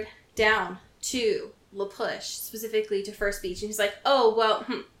Edward down to La Push, specifically to First Beach. And he's like, oh, well,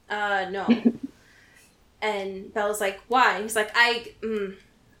 no. And Bella's like, why? And he's like,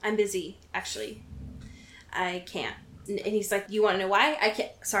 I'm busy, actually. I can't. And he's like, you want to know why? I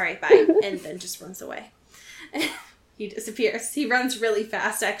can't. Sorry, bye. And then just runs away. He disappears. He runs really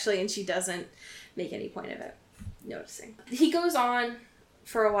fast, actually, and she doesn't make any point of it noticing. He goes on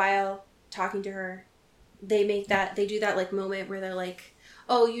for a while talking to her. They do that like moment where they're like,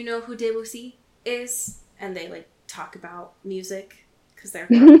 oh, you know who Debussy is? And they like talk about music because they're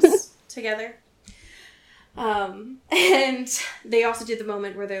close together. And they also do the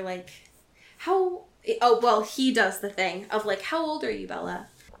moment where they're like, he does the thing of like, how old are you, Bella?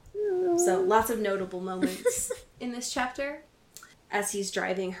 So lots of notable moments in this chapter as he's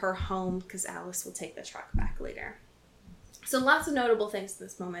driving her home, because Alice will take the truck back later. So lots of notable things in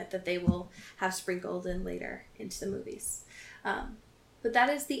this moment that they will have sprinkled in later into the movies. But that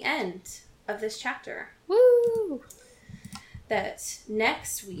is the end of this chapter. Woo! That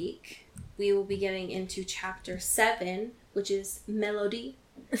next week we will be getting into chapter 7, which is Melody,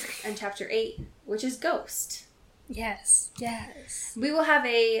 and chapter 8, which is Ghost. Yes. We will have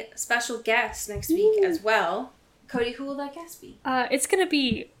a special guest next week as well. Cody, who will that guest be? It's gonna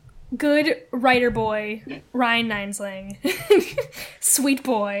be good writer boy, Ryan Ninesling. Sweet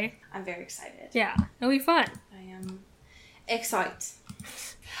boy. I'm very excited. Yeah, it'll be fun. I am excited.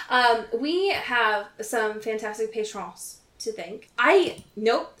 We have some fantastic patrons to thank.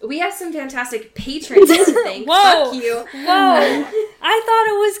 We have some fantastic patrons to thank. Whoa! Fuck you. Whoa! I thought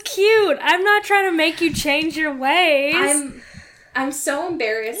it was cute. I'm not trying to make you change your ways. I'm so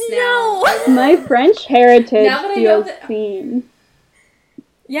embarrassed No. now. My French heritage Now that I know feels that- seen.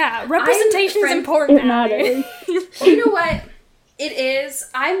 Yeah, representation is I'm important. It matters. You know what? It is.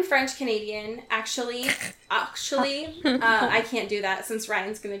 I'm French Canadian, actually. I can't do that since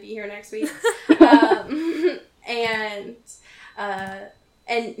Ryan's going to be here next week.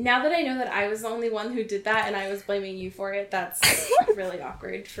 And now that I know that I was the only one who did that and I was blaming you for it, that's really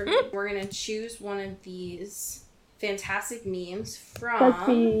awkward for me. We're going to choose one of these fantastic memes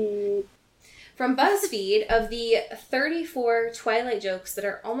BuzzFeed. from BuzzFeed of the 34 Twilight jokes that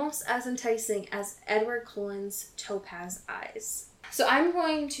are almost as enticing as Edward Cullen's topaz eyes. So I'm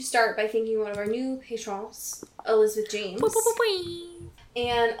going to start by thanking one of our new patrons, Elizabeth James.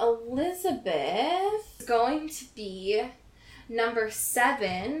 And Elizabeth is going to be number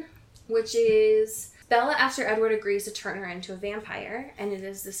 7, which is Bella, after Edward agrees to turn her into a vampire, and it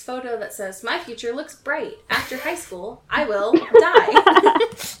is this photo that says, "My future looks bright. After high school, I will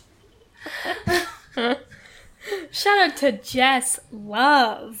die." Shout out to Jess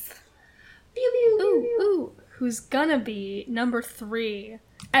Love. Pew, pew, pew, Ooh, pew. ooh. Who's gonna be number 3?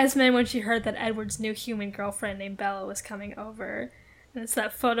 Esme, when she heard that Edward's new human girlfriend named Bella was coming over. And it's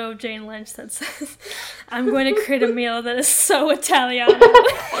that photo of Jane Lynch that says, "I'm going to create a meal that is so Italiano."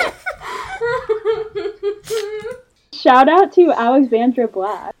 Shout out to Alexandra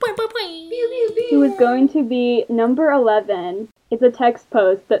Black, Boing, boing, boing. who is going to be number 11. It's a text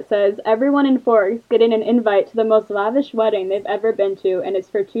post that says, "Everyone in Forks getting an invite to the most lavish wedding they've ever been to, and it's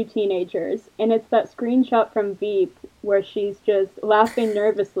for 2 teenagers." And it's that screenshot from Veep where she's just laughing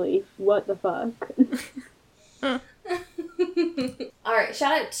nervously. What the fuck? Alright,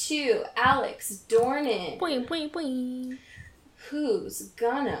 shout out to Alex Dornan. Boing, boing, boing. Who's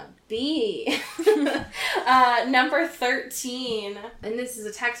gonna be number 13? And this is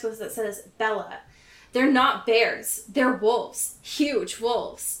a text post that says, "Bella, they're not bears, they're wolves. Huge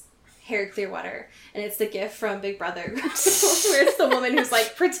wolves. Harry Clearwater." And it's the gif from Big Brother where it's the woman who's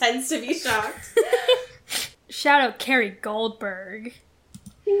like pretends to be shocked. Shout out Carrie Goldberg.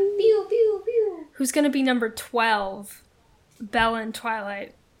 Pew, pew, pew. Who's gonna be number 12? Bella in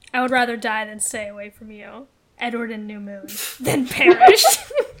Twilight. "I would rather die than stay away from you." Edward in New Moon. Then perish.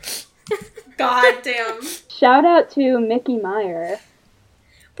 God damn. Shout out to Mickey Meyer,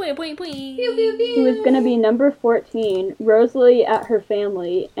 Boing, boing, boing. Pew, pew, pew. who is going to be number 14, Rosalie at her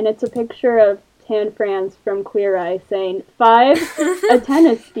family, and it's a picture of Tan France from Queer Eye saying, 5, a 10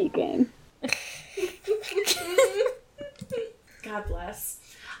 is speaking. God bless.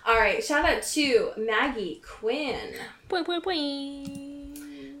 Alright, shout out to Maggie Quinn, Boing, boing,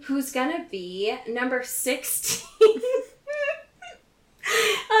 boing. who's gonna be number 16.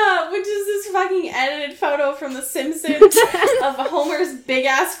 Which is this fucking edited photo from The Simpsons of Homer's big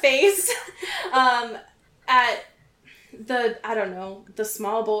ass face at the, I don't know, the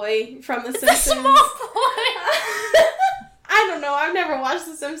small boy from The Simpsons. The small boy. I don't know, I've never watched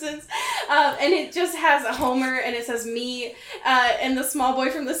The Simpsons. And it just has a Homer and it says me and the small boy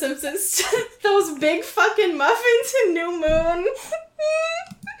from The Simpsons. Those big fucking muffins in New Moon.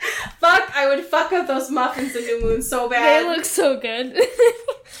 Fuck, I would fuck up those muffins in New Moon so bad. They look so good.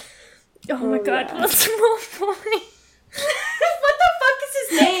 Oh my god, yeah. that small boy. What the fuck is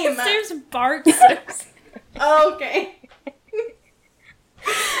his name? There's Bart Simpson. Oh, okay.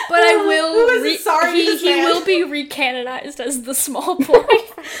 But I will. Who is sorry to this he man? will be recanonized as the small boy.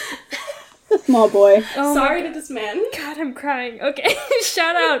 The small boy. Oh Sorry my to this man. god, I'm crying. Okay,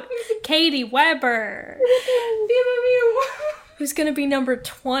 shout out Katie Weber, Pew, pew, pew. who's gonna be number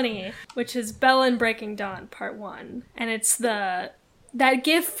 20, which is Bella in Breaking Dawn Part 1, and it's that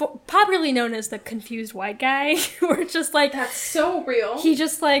gif popularly known as the confused white guy, where it's just like That's so real. he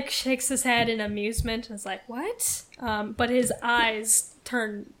just like shakes his head in amusement and is like, "What?" But his eyes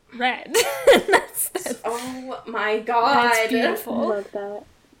turn red. that's Oh my god. I beautiful. love that.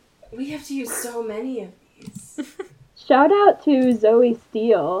 We have to use so many of these. Shout out to Zoe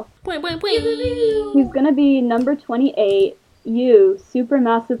Steele, Wait, wait, wait. who's gonna be number 28. You,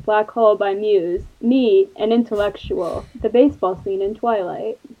 Supermassive Black Hole by Muse. Me, an intellectual. The baseball scene in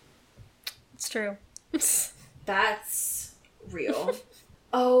Twilight. It's true. That's real.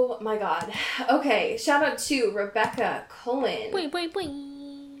 Oh my god. Okay, shout out to Rebecca Cullen. Wait, wait, wait.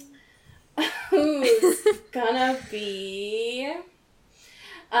 Who's gonna be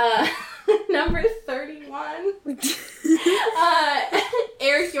number 31.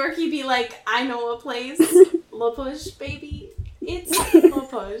 Eric Yorkie be like, "I know a place. La Push, baby. It's La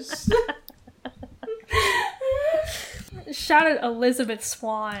Push." Shout out Elizabeth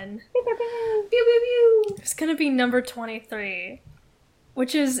Swan. Pew, pew, pew. It's gonna be number 23,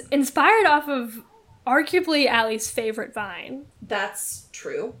 which is inspired off of arguably Allie's favorite Vine. That's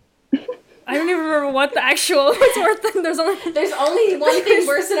true. I don't even remember what the actual what's worth. There's only one thing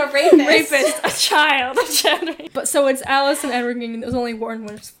worse than a rapist. rapist, a child. But so it's Alice and Edward getting there's only one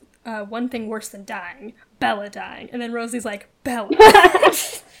thing worse than dying, Bella dying, and then Rosie's like, "Bella."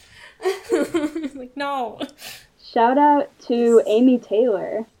 Like, no. Shout out to Amy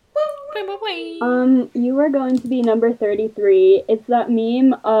Taylor. You are going to be number 33. It's that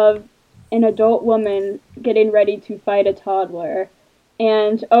meme of an adult woman getting ready to fight a toddler.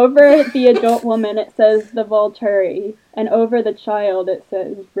 And over the adult woman, it says the Volturi. And over the child, it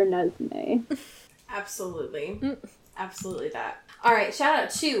says Renesmee. Absolutely. Absolutely that. Alright, shout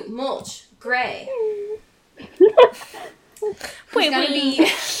out to Mulch Gray. Who's gonna be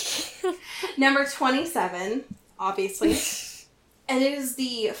number 27, obviously. And it is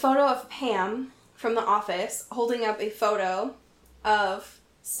the photo of Pam from The Office holding up a photo of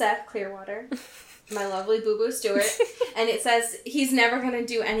Seth Clearwater, my lovely Boo Boo Stewart, and it says he's never going to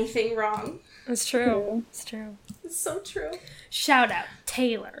do anything wrong. It's true. It's true. It's so true. Shout out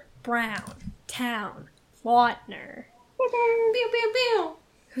Taylor, Brown, Town, Lautner. Pew, pew, pew.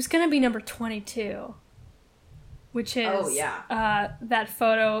 Who's going to be number 22? Which is that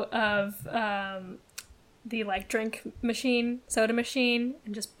photo of the like drink machine, soda machine,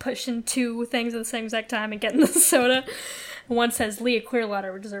 and just pushing two things at the same exact time and getting the soda. And one says Leah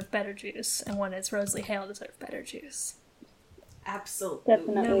Clearwater would deserve better juice, and one is Rosalie Hale deserve better juice. Absolutely.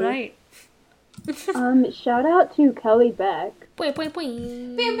 Definitely. No, right. Shout out to Kelly Beck. Boing, boing,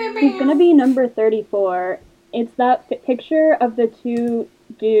 boing. Bam, bam, She's bam. gonna be number 34. It's that picture of the two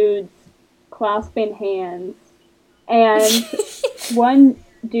dudes clasping hands, and one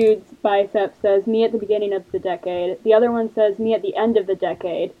dude's bicep says "me at the beginning of the decade," the other one says "me at the end of the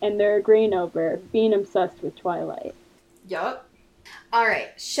decade," and they're agreeing over being obsessed with Twilight. Yup.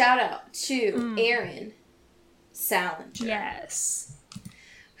 Alright, shout out to Aaron Salinger. Yes.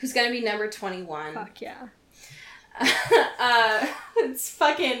 Who's gonna be number 21. Fuck yeah. It's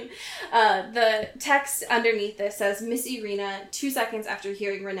fucking, the text underneath this says, Miss Irina, 2 seconds after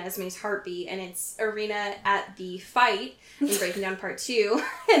hearing Renesmee's heartbeat, and it's Irina at the fight in Breaking Down Part 2,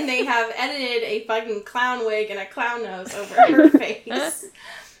 and they have edited a fucking clown wig and a clown nose over her face.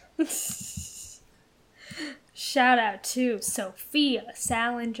 Shout out to Sophia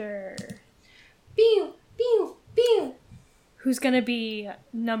Salinger. Pew, pew, pew. Who's gonna be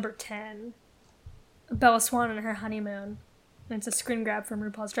number 10? Bella Swan on her honeymoon. And it's a screen grab from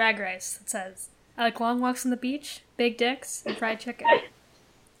RuPaul's Drag Race that says, I like long walks on the beach, big dicks, and fried chicken.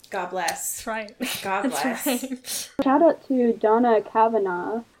 God bless. That's right. God bless. That's right. Shout out to Donna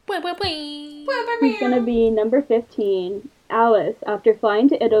Kavanaugh. Bwah, bwah, bwah. Who's gonna be number 15. Alice, after flying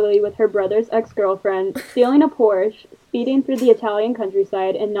to Italy with her brother's ex-girlfriend, stealing a Porsche, speeding through the Italian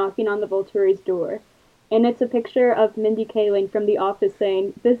countryside, and knocking on the Volturi's door. And it's a picture of Mindy Kaling from The Office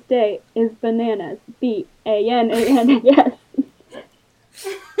saying, "This day is bananas. B-A-N-A-N-A-S."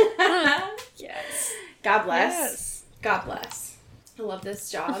 Yes. God bless. Yes. God bless. I love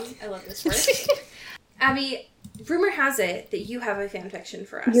this job. I love this work. Abby, rumor has it that you have a fan fiction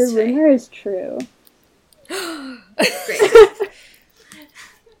for us Your today. rumor is true. Great.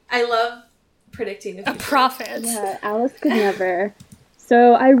 I love predicting the A future. prophet. Yeah, Alice could never.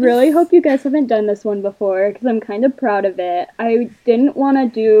 So I really hope you guys haven't done this one before, because I'm kind of proud of it. I didn't want to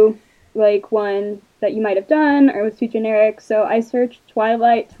do, like, one that you might have done, or was too generic, so I searched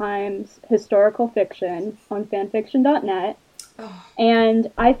Twilight Times historical fiction on fanfiction.net,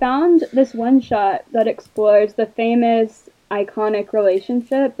 and I found this one-shot that explores the famous, iconic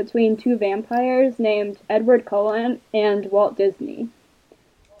relationship between two vampires named Edward Cullen and Walt Disney.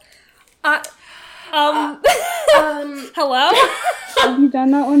 Hello? Have you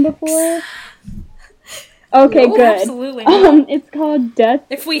done that one before? Okay, No, good. absolutely not. It's called Death.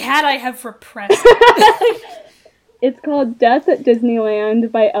 If we had, I have repressed it. It's called Death at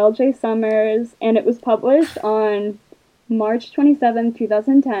Disneyland by L.J. Summers, and it was published on March 27,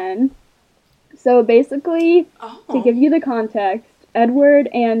 2010. So basically, to give you the context, Edward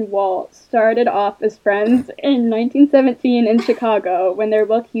and Walt started off as friends in 1917 in Chicago when they're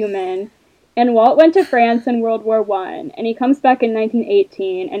both human, and Walt went to France in World War I, and he comes back in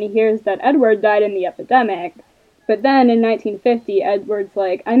 1918, and he hears that Edward died in the epidemic. But then in 1950, Edward's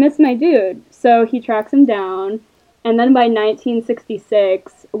like, I miss my dude, so he tracks him down, and then by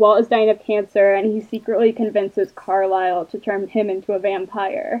 1966, Walt is dying of cancer, and he secretly convinces Carlisle to turn him into a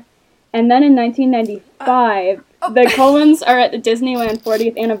vampire. And then in 1995, the Cullens are at the Disneyland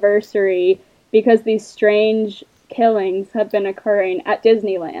 40th anniversary because these strange killings have been occurring at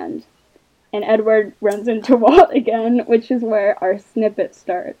Disneyland. And Edward runs into Walt again, which is where our snippet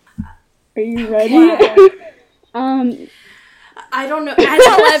starts. Are you ready? Wow. I don't know.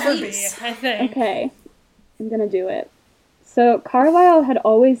 I'll ever be, I think. Okay, I'm gonna do it. So, Carlisle had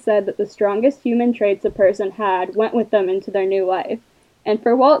always said that the strongest human traits a person had went with them into their new life. And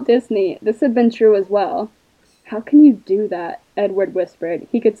for Walt Disney, this had been true as well. How can you do that? Edward whispered.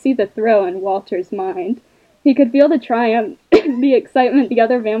 He could see the thrill in Walter's mind. He could feel the triumph, the excitement the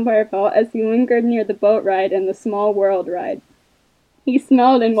other vampire felt as he lingered near the boat ride and the small world ride. He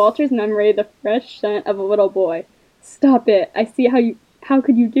smelled in Walter's memory the fresh scent of a little boy. Stop it. I see how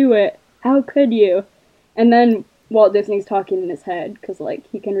could you do it? How could you? And then Walt Disney's talking in his head, because, like,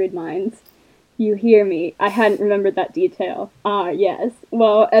 he can read minds. You hear me. I hadn't remembered that detail. Ah, yes.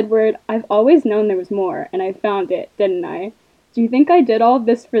 Well, Edward, I've always known there was more, and I found it, didn't I? Do you think I did all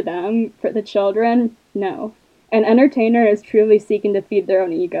this for them, for the children? No. An entertainer is truly seeking to feed their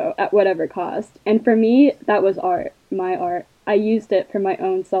own ego at whatever cost. And for me, that was art, my art. I used it for my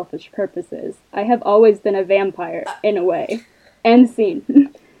own selfish purposes. I have always been a vampire, in a way. End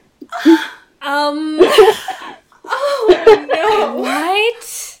scene. Oh, no.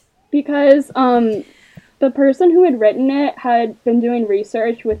 What? Because, the person who had written it had been doing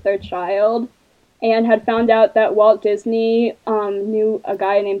research with their child and had found out that Walt Disney knew a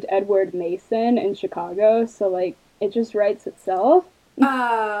guy named Edward Mason in Chicago, so, like, it just writes itself.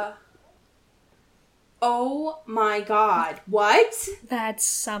 Oh my god. What? That's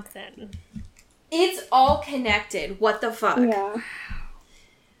something. It's all connected. What the fuck? Yeah.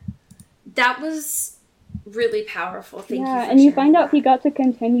 That was really powerful. Thank you for and you find sharing out he got to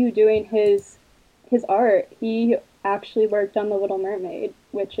continue doing his art. He actually worked on The Little Mermaid,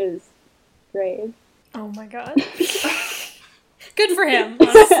 which is brave. Oh my god. Good for him,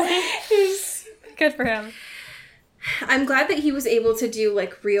 honestly. Good for him. I'm glad that he was able to do,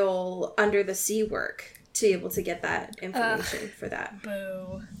 like, real under the sea work to be able to get that information for that.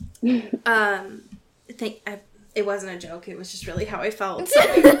 Boo. It wasn't a joke. It was just really how I felt. So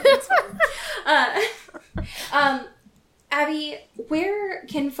it's fine. Abby, where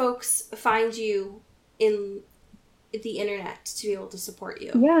can folks find you in the internet to be able to support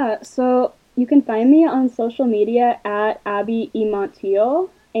you? Yeah, so you can find me on social media at Abby E. Montiel,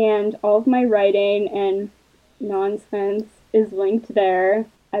 and all of my writing and nonsense is linked there.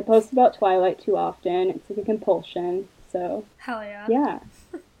 I post about Twilight too often. It's like a compulsion, so... Hell yeah. Yeah.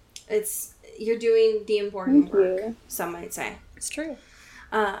 You're doing the important Thank work, you. some might say. It's true.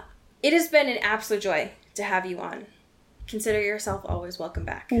 It has been an absolute joy to have you on. Consider yourself always welcome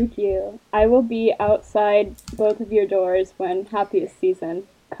back. Thank you. I will be outside both of your doors when Happiest Season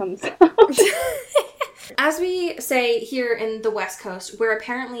comes out. As we say here in the West Coast, where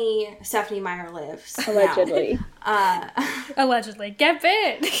apparently Stephenie Meyer lives. Allegedly. Allegedly. Get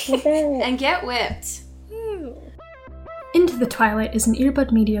bit! And get whipped. Into the Twilight is an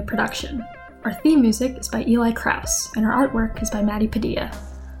Earbud Media production. Our theme music is by Eli Krauss, and our artwork is by Maddie Padilla.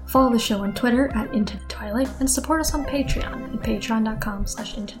 Follow the show on Twitter at Into the Twilight, and support us on Patreon at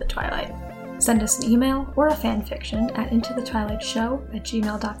patreon.com/intothetwilight. Send us an email or a fanfiction at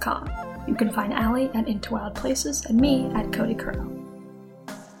intothetwilightshow@gmail.com. You can find Allie at Into Wild Places and me at Cody Crow.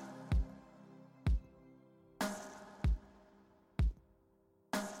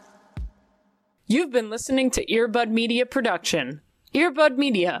 You've been listening to Earbud Media Production. Earbud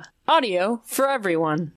Media, audio for everyone.